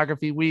Night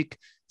Photography Week.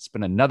 It's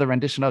been another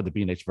rendition of the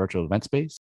B&H Virtual Event Space.